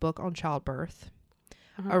 1960s book on childbirth,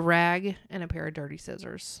 a rag, and a pair of dirty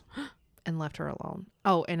scissors, and left her alone.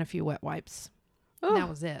 Oh, and a few wet wipes. And that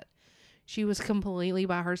was it. She was completely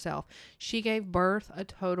by herself. She gave birth a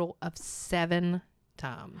total of 7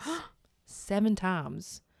 times. 7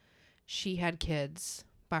 times she had kids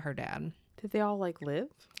by her dad. Did they all like live?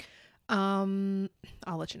 I'll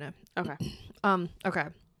let you know. Okay. Okay.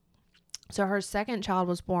 So her second child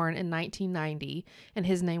was born in 1990, and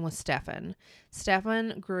his name was Stefan.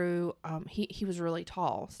 Stefan grew, he was really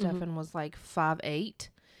tall. Stefan was like 5'8".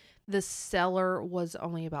 The cellar was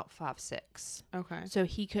only about 5'6". Okay. So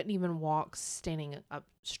he couldn't even walk standing up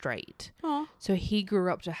straight. Oh. So he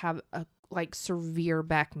grew up to have a like severe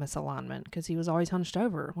back misalignment because he was always hunched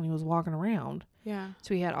over when he was walking around. Yeah.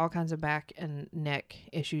 So he had all kinds of back and neck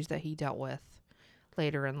issues that he dealt with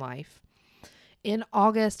later in life. In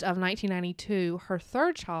August of 1992, her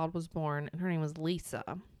third child was born, and her name was Lisa.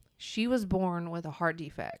 She was born with a heart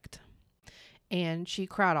defect, and she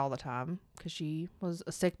cried all the time because she was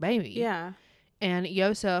a sick baby. Yeah. And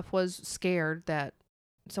Josef was scared that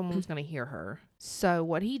someone was going to hear her. So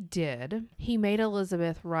what he did, he made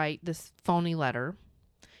Elizabeth write this phony letter,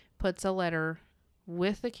 puts a letter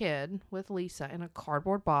with the kid, with Lisa, in a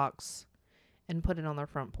cardboard box, and put it on their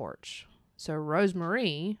front porch. So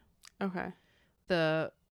Rosemary, Okay.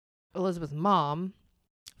 the Elizabeth's mom,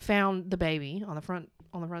 found the baby on the front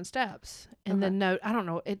steps. And the Okay. note, I don't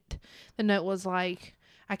know, the note was like,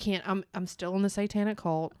 I can't. I'm still in the satanic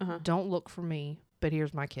cult. Uh-huh. Don't look for me. But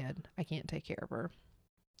here's my kid. I can't take care of her.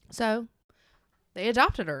 So they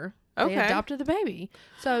adopted her. Okay. They adopted the baby.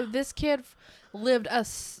 So this kid lived a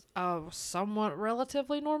somewhat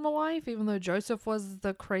relatively normal life, even though Joseph was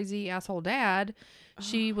the crazy asshole dad.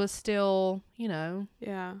 She was still, you know,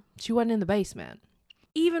 Yeah. she wasn't in the basement.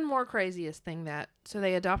 Even more craziest thing that, so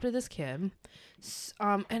they adopted this kid.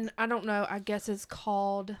 And I don't know, I guess it's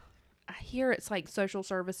called, I hear it's like social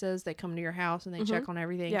services. They come to your house and they check on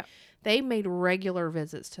everything. Yeah. They made regular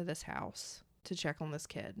visits to this house to check on this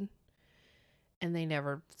kid. And they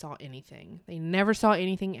never saw anything. They never saw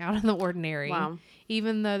anything out of the ordinary. Wow.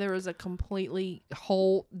 Even though there was a completely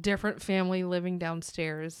whole different family living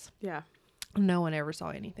downstairs. Yeah. No one ever saw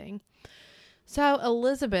anything. So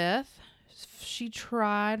Elizabeth, she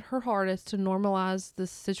tried her hardest to normalize this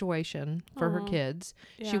situation for her kids.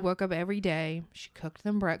 She Yeah. woke up every day. She cooked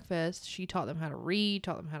them breakfast. She taught them how to read,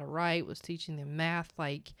 taught them how to write, was teaching them math.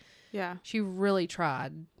 Like, Yeah. she really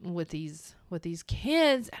tried with these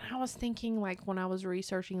kids. And I was thinking, like, when I was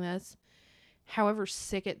researching this, however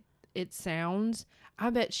sick it sounds, I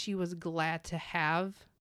bet she was glad to have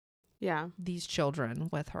Yeah. these children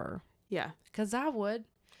with her. Yeah. Because I would.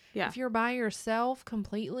 Yeah. If you're by yourself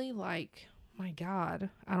completely, like, my God,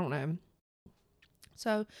 I don't know.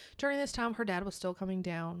 So during this time, her dad was still coming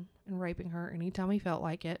down and raping her anytime he felt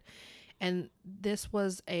like it. And this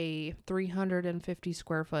was a 350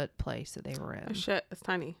 square foot place that they were in. Oh, shit. It's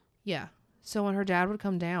tiny. Yeah. So when her dad would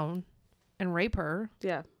come down and rape her,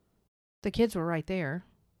 Yeah. the kids were right there.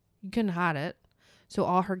 You couldn't hide it. So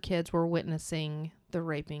all her kids were witnessing the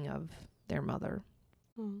raping of their mother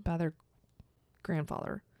by their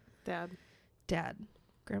grandfather. Dad.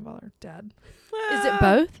 Grandfather. Dad. Is it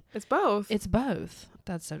both? It's both. It's both.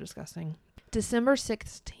 That's so disgusting. December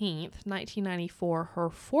 16th, 1994, her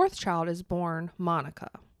fourth child is born, Monica.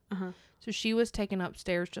 Uh-huh. So she was taken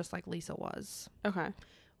upstairs just like Lisa was, Okay.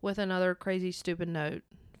 with another crazy, stupid note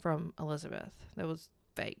from Elizabeth that was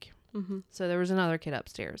fake. Mm-hmm. So there was another kid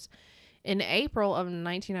upstairs. In April of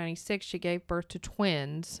 1996, she gave birth to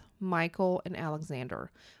twins, Michael and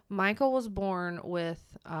Alexander. Michael was born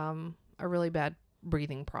with a really bad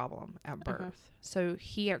breathing problem at birth. Okay. So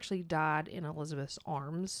he actually died in Elizabeth's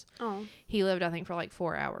arms. Oh. He lived, I think, for like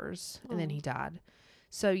 4 hours, and then Oh. he died.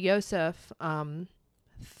 So Joseph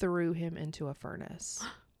threw him into a furnace.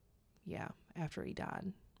 Yeah, after he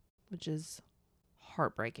died, which is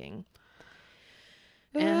heartbreaking.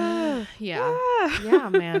 And yeah,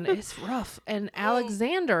 man, it's rough. And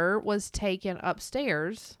Alexander was taken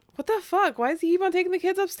upstairs. What the fuck? Why does he keep on taking the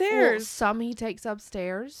kids Well, upstairs? some he takes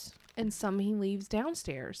upstairs, and some he leaves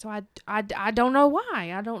downstairs. So I don't know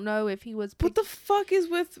why. I don't know if he was. What the fuck is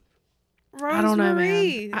with Rosemary? I don't know,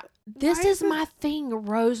 man. This Why is is it- my thing,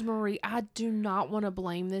 Rosemary. I do not want to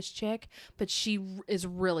blame this chick, but she is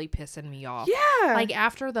really pissing me off. Yeah. Like,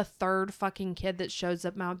 after the third fucking kid that shows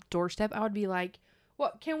up my doorstep, I would be like,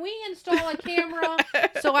 what, can we install a camera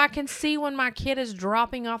so I can see when my kid is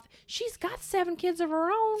dropping off? She's got 7 kids of her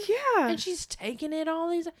own. Yeah. And she's taking it all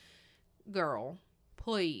these. Girl,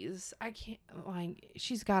 please. I can't, like,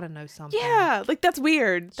 she's got to know something. Yeah. Like, that's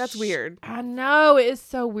weird. That's weird. I know. It's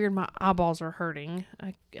so weird. My eyeballs are hurting.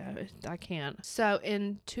 I can't. So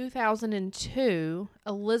in 2002,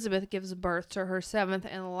 Elizabeth gives birth to her 7th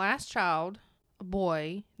and last child, a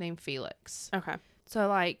boy named Felix. Okay. So,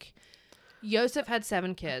 like, Joseph had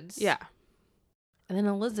 7 kids. Yeah. And then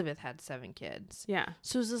Elizabeth had 7 kids. Yeah.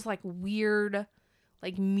 So it was this, like, weird,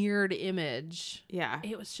 like, mirrored image. Yeah.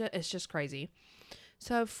 It's just crazy.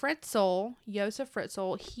 So Fritzl, Joseph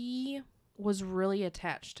Fritzl, he was really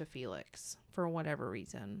attached to Felix for whatever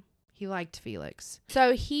reason. He liked Felix.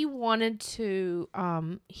 So he wanted to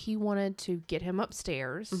get him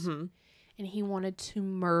upstairs, Mm-hmm. and he wanted to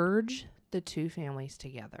merge the 2 families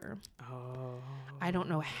together. Oh. I don't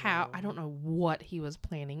know how. I don't know what he was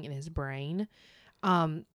planning in his brain.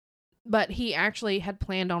 But he actually had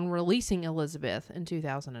planned on releasing Elizabeth in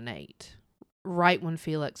 2008, right when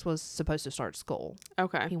Felix was supposed to start school.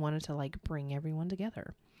 Okay. He wanted to, like, bring everyone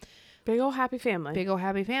together. Big old happy family. Big old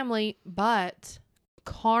happy family. But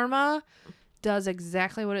karma does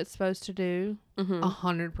exactly what it's supposed to do Mm-hmm.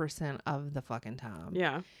 100% of the fucking time.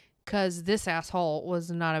 Yeah. Because this asshole was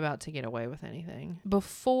not about to get away with anything.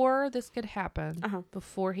 Before this could happen, Uh-huh.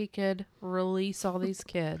 before he could release all these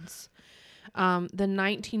kids, the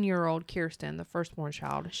 19-year-old Kirsten, the firstborn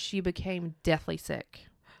child, she became deathly sick.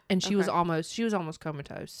 And she was Okay. almost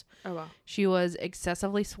comatose. Oh, wow. She was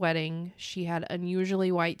excessively sweating. She had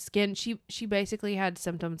unusually white skin. She basically had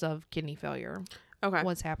symptoms of kidney failure. Okay.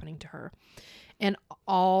 What's happening to her. And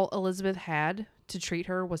all Elizabeth had to treat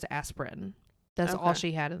her was aspirin. That's all Okay.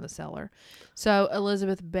 she had in the cellar. So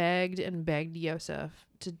Elizabeth begged and begged Yosef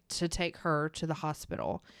to take her to the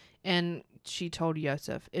hospital. And she told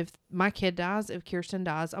Yosef, if my kid dies, if Kirsten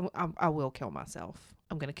dies, I will kill myself.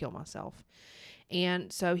 I'm going to kill myself.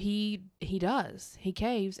 And so he does. He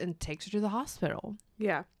caves and takes her to the hospital.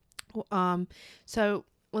 Yeah. So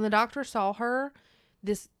when the doctor saw her,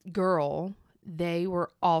 this girl, they were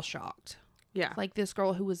all shocked. Yeah. Like this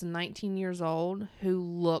girl who was 19 years old who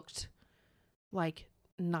looked like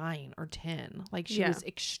 9 or 10. Like she Yeah. was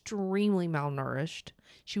extremely malnourished.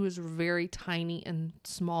 She was very tiny and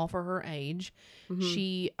small for her age. Mhm.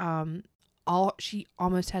 She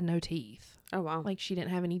almost had no teeth. Oh, wow. Like she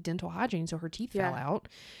didn't have any dental hygiene, so her teeth Yeah. fell out.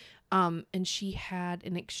 And she had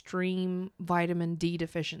an extreme vitamin D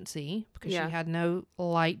deficiency because Yeah. she had no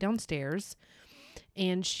light downstairs,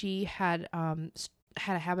 and she had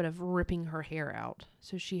had a habit of ripping her hair out.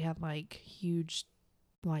 So she had like huge,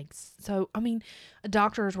 like, so I mean,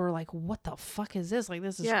 doctors were like, "What the fuck is this? Like,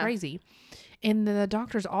 this is Yeah. crazy." And the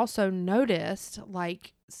doctors also noticed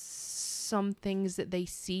like some things that they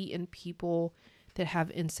see in people that have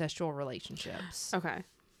incestual relationships. Okay.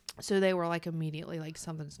 So they were like immediately like,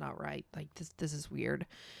 something's not right. Like this is weird.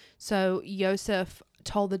 So Yosef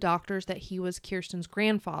told the doctors that he was Kirsten's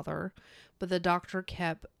grandfather, but the doctor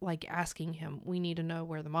kept like asking him, we need to know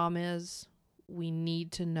where the mom is. We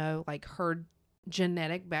need to know like her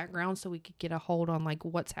genetic background so we could get a hold on like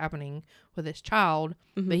what's happening with this child.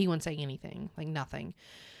 Mhm. But he wouldn't say anything, like nothing.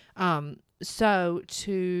 So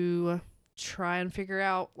to try and figure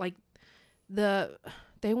out like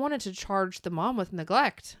they wanted to charge the mom with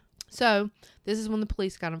neglect. So this is when the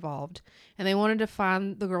police got involved, and they wanted to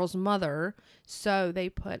find the girl's mother. So they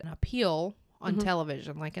put an appeal on Mhm.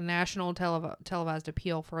 television, like a national televised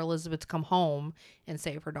appeal for Elizabeth to come home and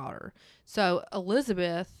save her daughter. So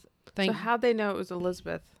Elizabeth, So how'd they know it was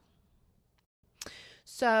Elizabeth?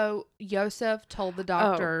 so Yosef told the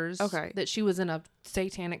doctors okay. that she was in a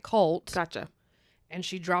satanic cult. Gotcha. And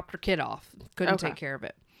she dropped her kid off. Couldn't Okay. take care of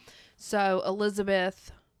it. So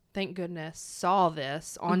Elizabeth, thank goodness, saw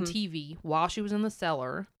this on Mhm. TV while she was in the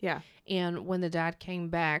cellar. Yeah. And when the dad came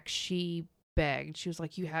back, she begged. She was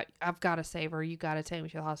like, I've got to save her. You got to take me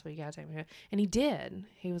to the hospital. You got to take me. And he did.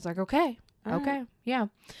 He was like, okay. All right. Okay. Yeah.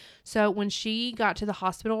 So when she got to the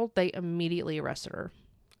hospital, they immediately arrested her.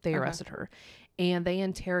 They Okay. arrested her. And they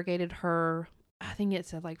interrogated her, I think it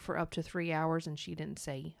said like for up to 3 hours, and she didn't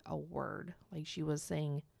say a word. Like she was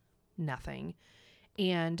saying nothing.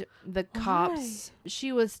 And the cops,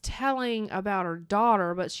 she was telling about her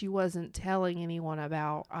daughter, but she wasn't telling anyone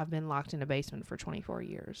about, I've been locked in a basement for 24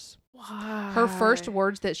 years. Why? Her first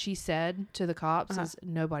words that she said to the cops Uh-huh. is,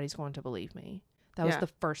 nobody's going to believe me. That was Yeah. the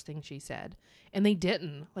first thing she said. And they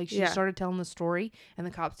didn't. Like she Yeah. started telling the story, and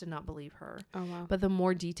the cops did not believe her. Oh, wow. But the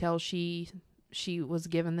more details she was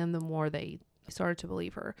giving them, the more they started to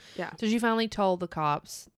believe her. Yeah. So she finally told the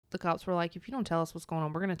cops. The cops were like, if you don't tell us what's going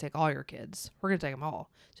on, we're going to take all your kids. We're going to take them all.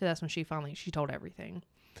 So that's when she told everything.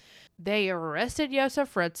 They arrested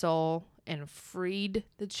Yosef Fritzl and freed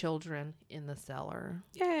the children in the cellar.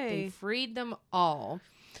 They Yay. freed them all.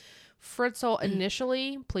 Fritzl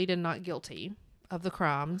initially pleaded not guilty of the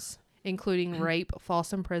crimes, including rape,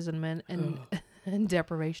 false imprisonment, and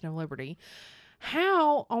deprivation of liberty.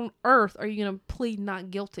 How on earth are you going to plead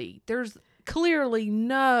not guilty? There's clearly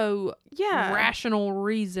no Yeah. rational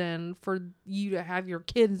reason for you to have your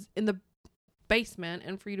kids in the basement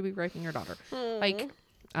and for you to be raping your daughter. Like,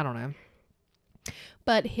 I don't know.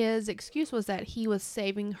 But his excuse was that he was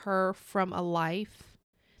saving her from a life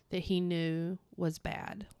that he knew was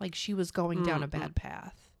bad. Like she was going down a bad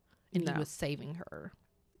path, and No. he was saving her.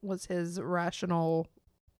 Was his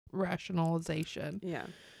rationalization. Yeah.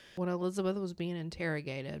 When Elizabeth was being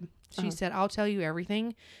interrogated, she Uh-huh. said, I'll tell you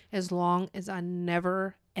everything as long as I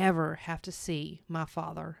never, ever have to see my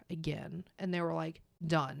father again. And they were like,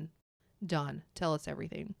 done. Tell us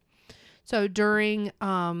everything. So during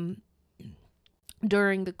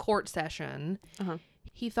the court session, Uh-huh.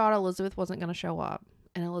 he thought Elizabeth wasn't going to show up,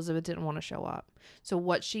 and Elizabeth didn't want to show up. So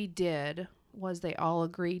what she did was they all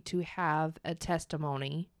agreed to have a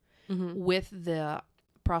testimony Mm-hmm. with the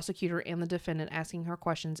prosecutor and the defendant asking her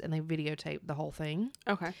questions, and they videotaped the whole thing.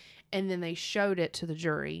 Okay. And then they showed it to the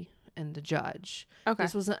jury and the judge. Okay.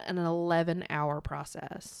 This was an 11-hour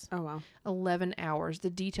process. Oh, wow. 11 hours. The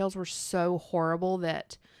details were so horrible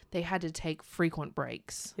that they had to take frequent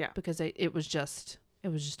breaks. Yeah. Because it was just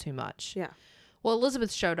too much. Yeah. Well,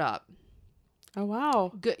 Elizabeth showed up. Oh,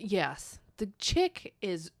 wow. Good. Yes. The chick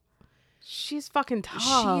is She's fucking tough,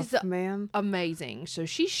 She's- man. amazing. So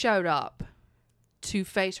she showed up to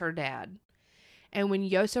face her dad. And when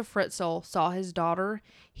Josef Fritzl saw his daughter,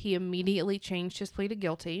 he immediately changed his plea to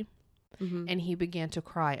guilty, Mm-hmm. and he began to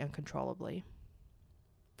cry uncontrollably.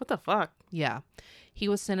 What the fuck? Yeah. He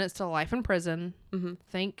was sentenced to life in prison. Mm-hmm.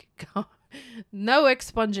 Thank God. No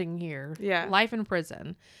expunging here. Yeah. Life in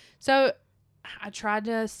prison. So I tried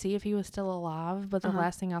to see if he was still alive, but the Uh-huh.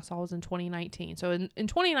 last thing I saw was in 2019. So in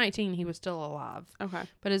 2019, he was still alive, Okay.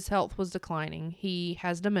 but his health was declining. He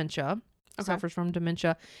has dementia, Okay. suffers from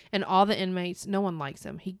dementia, and all the inmates, no one likes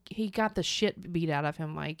him. He got the shit beat out of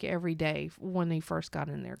him like every day when he first got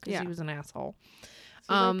in there because Yeah. he was an asshole. It's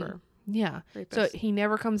a raper. Yeah. Rapist. So he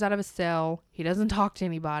never comes out of his cell. He doesn't talk to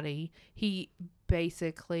anybody. He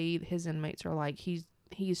basically, his inmates are like,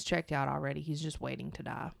 he's checked out already. He's just waiting to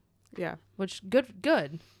die. Yeah. Which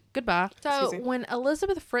goodbye. So Excuse me. when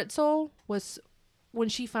Elizabeth Fritzl when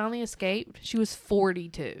she finally escaped, she was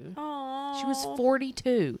 42. Aww. She was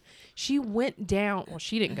 42. She went down. Well,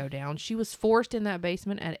 she didn't go down. She was forced in that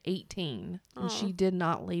basement at 18, and she did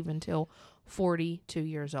not leave until 42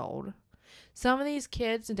 years old. Some of these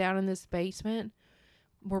kids down in this basement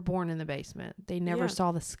were born in the basement. They never Yeah.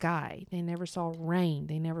 saw the sky. They never saw rain.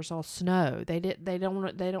 They never saw snow. They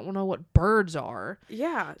don't know what birds are.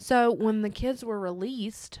 Yeah. So when the kids were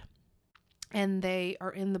released and they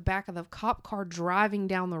are in the back of the cop car driving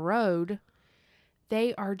down the road,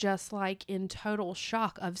 they are just like in total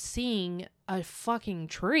shock of seeing a fucking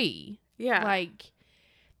tree. Yeah. Like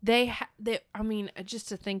I mean, just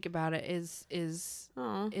to think about it is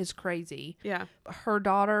Aw. crazy. Yeah. Her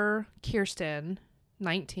daughter Kirsten,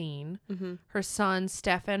 19, Mm-hmm. her son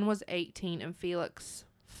Stefan was 18, and Felix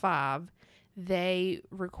 5. They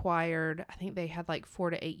required, I think they had like 4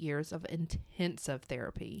 to 8 years of intensive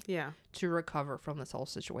therapy Yeah. to recover from this whole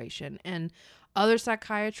situation. And other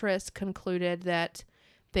psychiatrists concluded that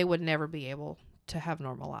they would never be able to have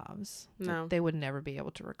normal lives. No. They would never be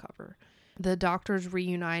able to recover. The doctors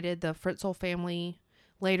reunited the Fritzl family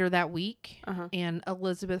later that week, Uh-huh. and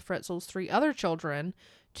Elizabeth Fritzl's 3 other children,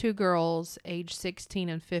 2 girls aged 16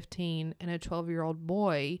 and 15, and a 12-year-old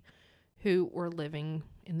boy who were living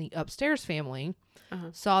in the upstairs family,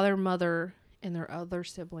 Uh-huh. saw their mother and their other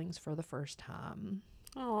siblings for the first time.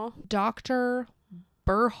 Aw. Dr.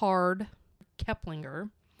 Berhard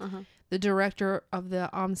Keplinger, Uh-huh. the director of the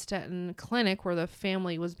Amstetten Clinic where the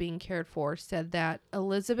family was being cared for, said that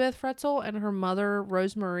Elizabeth Fritzl and her mother,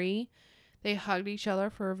 Rosemarie, they hugged each other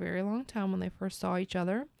for a very long time when they first saw each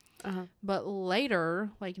other. Uh-huh. But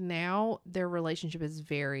later, like now, their relationship is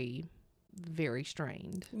very, very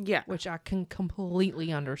strained, Yeah. which I can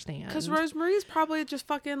completely understand. Because Rosemarie's probably just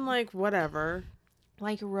fucking like whatever.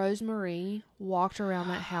 Like Rosemarie walked around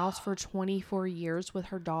that house for 24 years with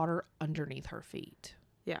her daughter underneath her feet.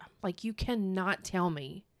 Yeah. Like, you cannot tell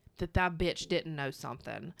me that bitch didn't know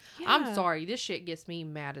something. Yeah. I'm sorry. This shit gets me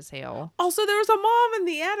mad as hell. Also, there was a mom in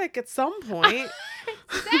the attic at some point.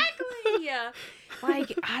 Exactly.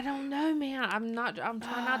 Like, I don't know, man. I'm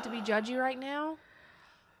trying not to be judgy right now,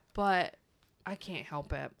 but I can't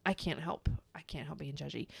help it. I can't help being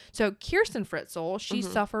judgy. So Kirsten Fritzl, she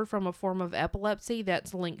suffered from a form of epilepsy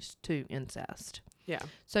that's linked to incest. Yeah.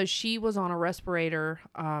 So she was on a respirator,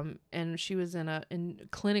 and she was in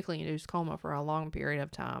clinically induced coma for a long period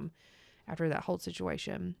of time after that whole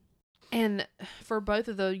situation. And for both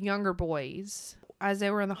of the younger boys, as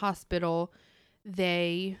they were in the hospital,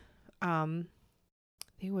 they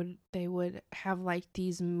would have like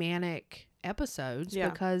these manic episodes Yeah.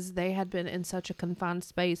 because they had been in such a confined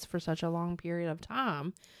space for such a long period of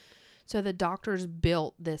time. So the doctors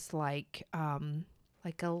built this like a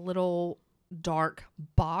little dark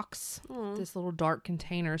box, Aw. this little dark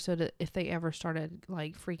container, so that if they ever started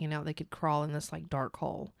like freaking out, they could crawl in this like dark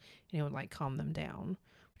hole and it would like calm them down,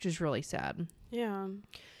 which is really sad. Yeah.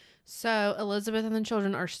 So Elizabeth and the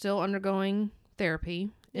children are still undergoing therapy,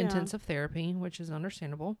 Yeah. intensive therapy, which is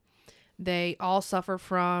understandable. They all suffer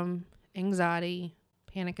from anxiety,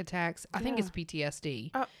 panic attacks. I think Yeah. it's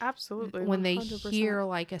PTSD. Oh, absolutely. When they 100%. hear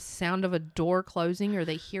like a sound of a door closing or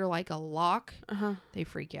they hear like a lock, Uh-huh. they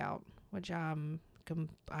freak out, which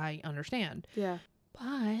I understand. Yeah.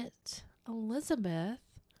 But Elizabeth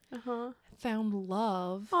Uh-huh. found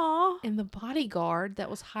love Aw. in the bodyguard that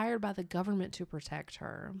was hired by the government to protect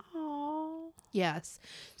her. Aw. Yes.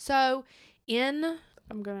 So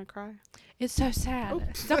I'm gonna cry. it's so sad.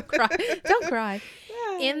 Oops. Don't cry. Don't cry.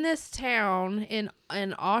 Yeah. In this town in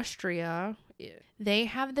Austria, they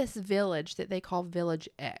have this village that they call Village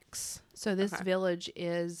X. So this Okay. village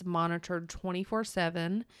is monitored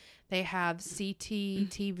 24/7. They have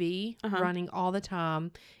CCTV Uh-huh. running all the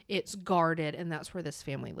time. It's guarded, and that's where this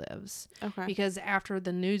family lives. Okay. Because after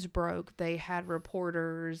the news broke, they had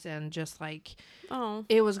reporters and just like Oh.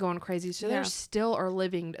 it was going crazy. So Yeah. they still are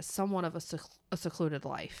living somewhat of a secluded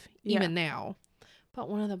life, even now. But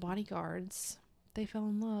one of the bodyguards, they fell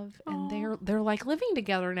in love, and they're like living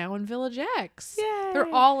together now in Village X. Yay.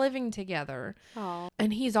 They're all living together, Oh.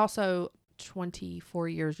 and he's also 24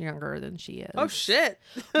 years younger than she is. Oh shit.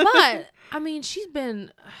 But I mean, she's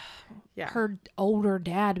been Yeah. her older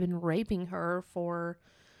dad been raping her for.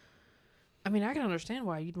 I mean, I can understand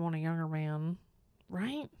why you'd want a younger man,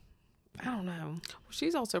 right? I don't know.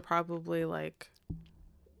 She's also probably like,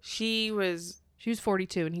 she was, She was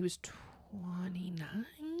 42 and he was 29.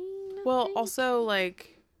 I well, think? also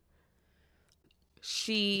like,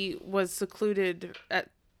 she was secluded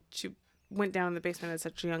she went down in the basement at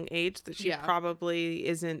such a young age that she Yeah. probably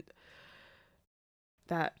isn't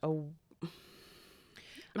that I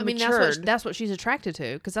mean, matured. that's what she's attracted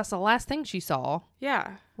to, because that's the last thing she saw.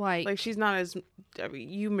 Yeah. Like Like she's not as, I mean,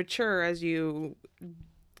 you mature as you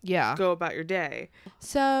yeah. go about your day.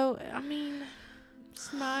 So I mean,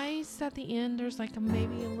 it's nice at the end. There's like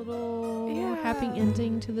maybe a little happy Yeah.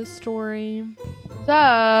 ending to the story.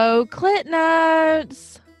 So clit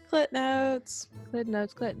notes. Clit notes. Clit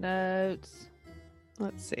notes. Clit notes.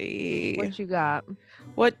 Let's see. What you got?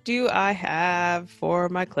 What do I have for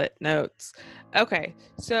my clit notes? Okay,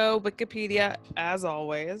 so Wikipedia, as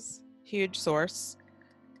always, huge source.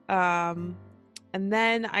 And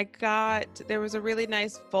then there was a really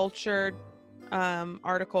nice Vulture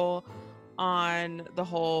article on the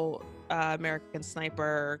whole American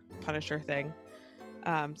Sniper Punisher thing.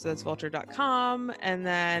 So that's vulture.com. And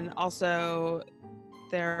then also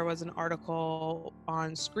there was an article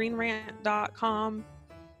on screenrant.com.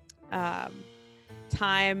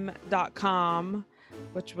 Time.com,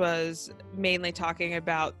 which was mainly talking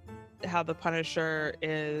about how the Punisher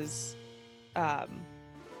is, how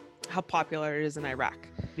popular it is in Iraq.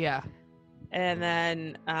 Yeah. And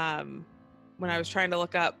then when I was trying to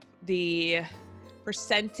look up the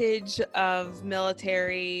percentage of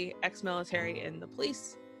ex-military in the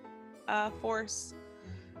police force,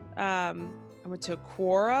 I went to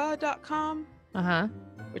Quora.com, Uh-huh.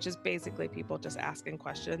 which is basically people just asking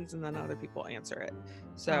questions and then other people answer it.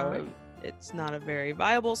 So Alright. it's not a very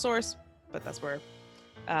viable source, but that's where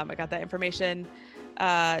I got that information.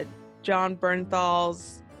 John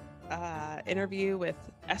Bernthal's interview with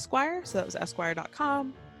Esquire, so that was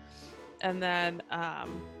esquire.com. And then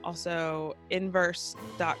also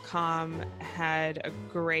inverse.com had a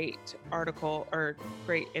great article or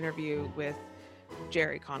great interview with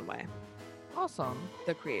Jerry Conway, Awesome.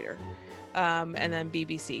 the creator. And then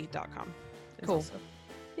bbc.com. is Cool. also-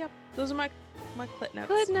 Yep, those are my clit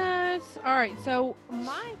notes. Clit notes. All right, so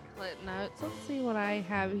my clit notes. Let's see what I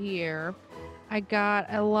have here. I got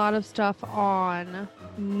a lot of stuff on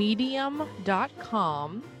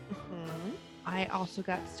medium.com. Mhm. I also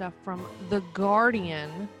got stuff from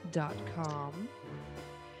theguardian.com.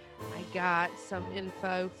 I got some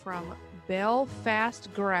info from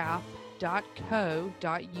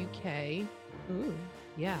belfastgraph.co.uk. Ooh.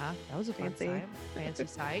 Yeah, that was a Fancy. fancy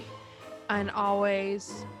site. And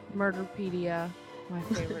always Murderpedia, my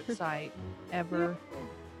favorite site ever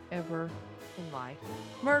in life.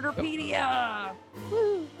 Murderpedia!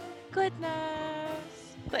 Woo! Goodness!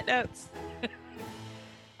 Clit notes.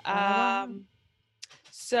 Wow.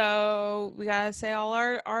 So we gotta say all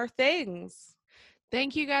our things.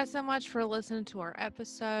 Thank you guys so much for listening to our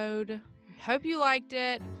episode. Hope you liked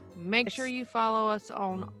it. Make sure you follow us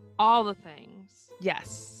on all the things.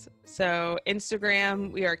 Yes. So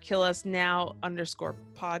Instagram, we are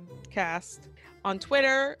killusnow_podcast. On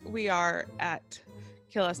Twitter, we are at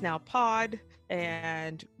killusnowpod,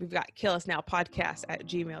 and we've got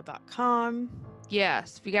killusnowpodcast@gmail.com.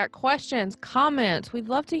 Yes, if you got questions, comments, we'd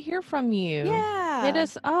love to hear from you. Yeah. Hit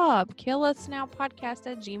us up.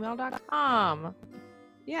 killusnowpodcast@gmail.com.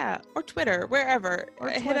 Yeah. Or Twitter, wherever. Or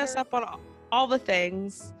Hit us Twitter. up on all the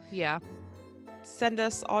things. Yeah. Send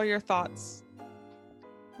us all your thoughts.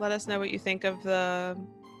 Let us know what you think of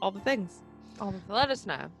all the things. Let us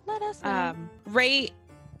know. Let us know. Rate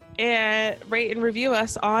and review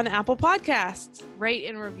us on Apple Podcasts. Rate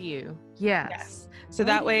and review. Yes. So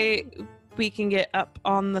that way we can get up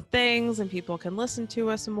on the things and people can listen to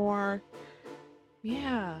us more.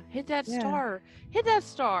 Yeah. Hit that Yeah. star. Hit that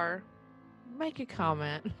star. Make a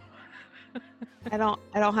comment. I don't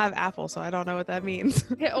have Apple, so I don't know what that means.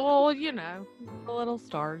 Yeah, well, the little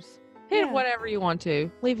stars. Hit Yeah. whatever you want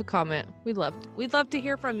to. Leave a comment. We'd love to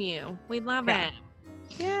hear from you. We'd love Yeah. it.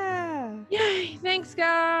 Yeah. Yay. Thanks,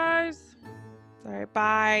 guys. All right,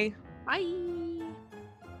 bye. Bye.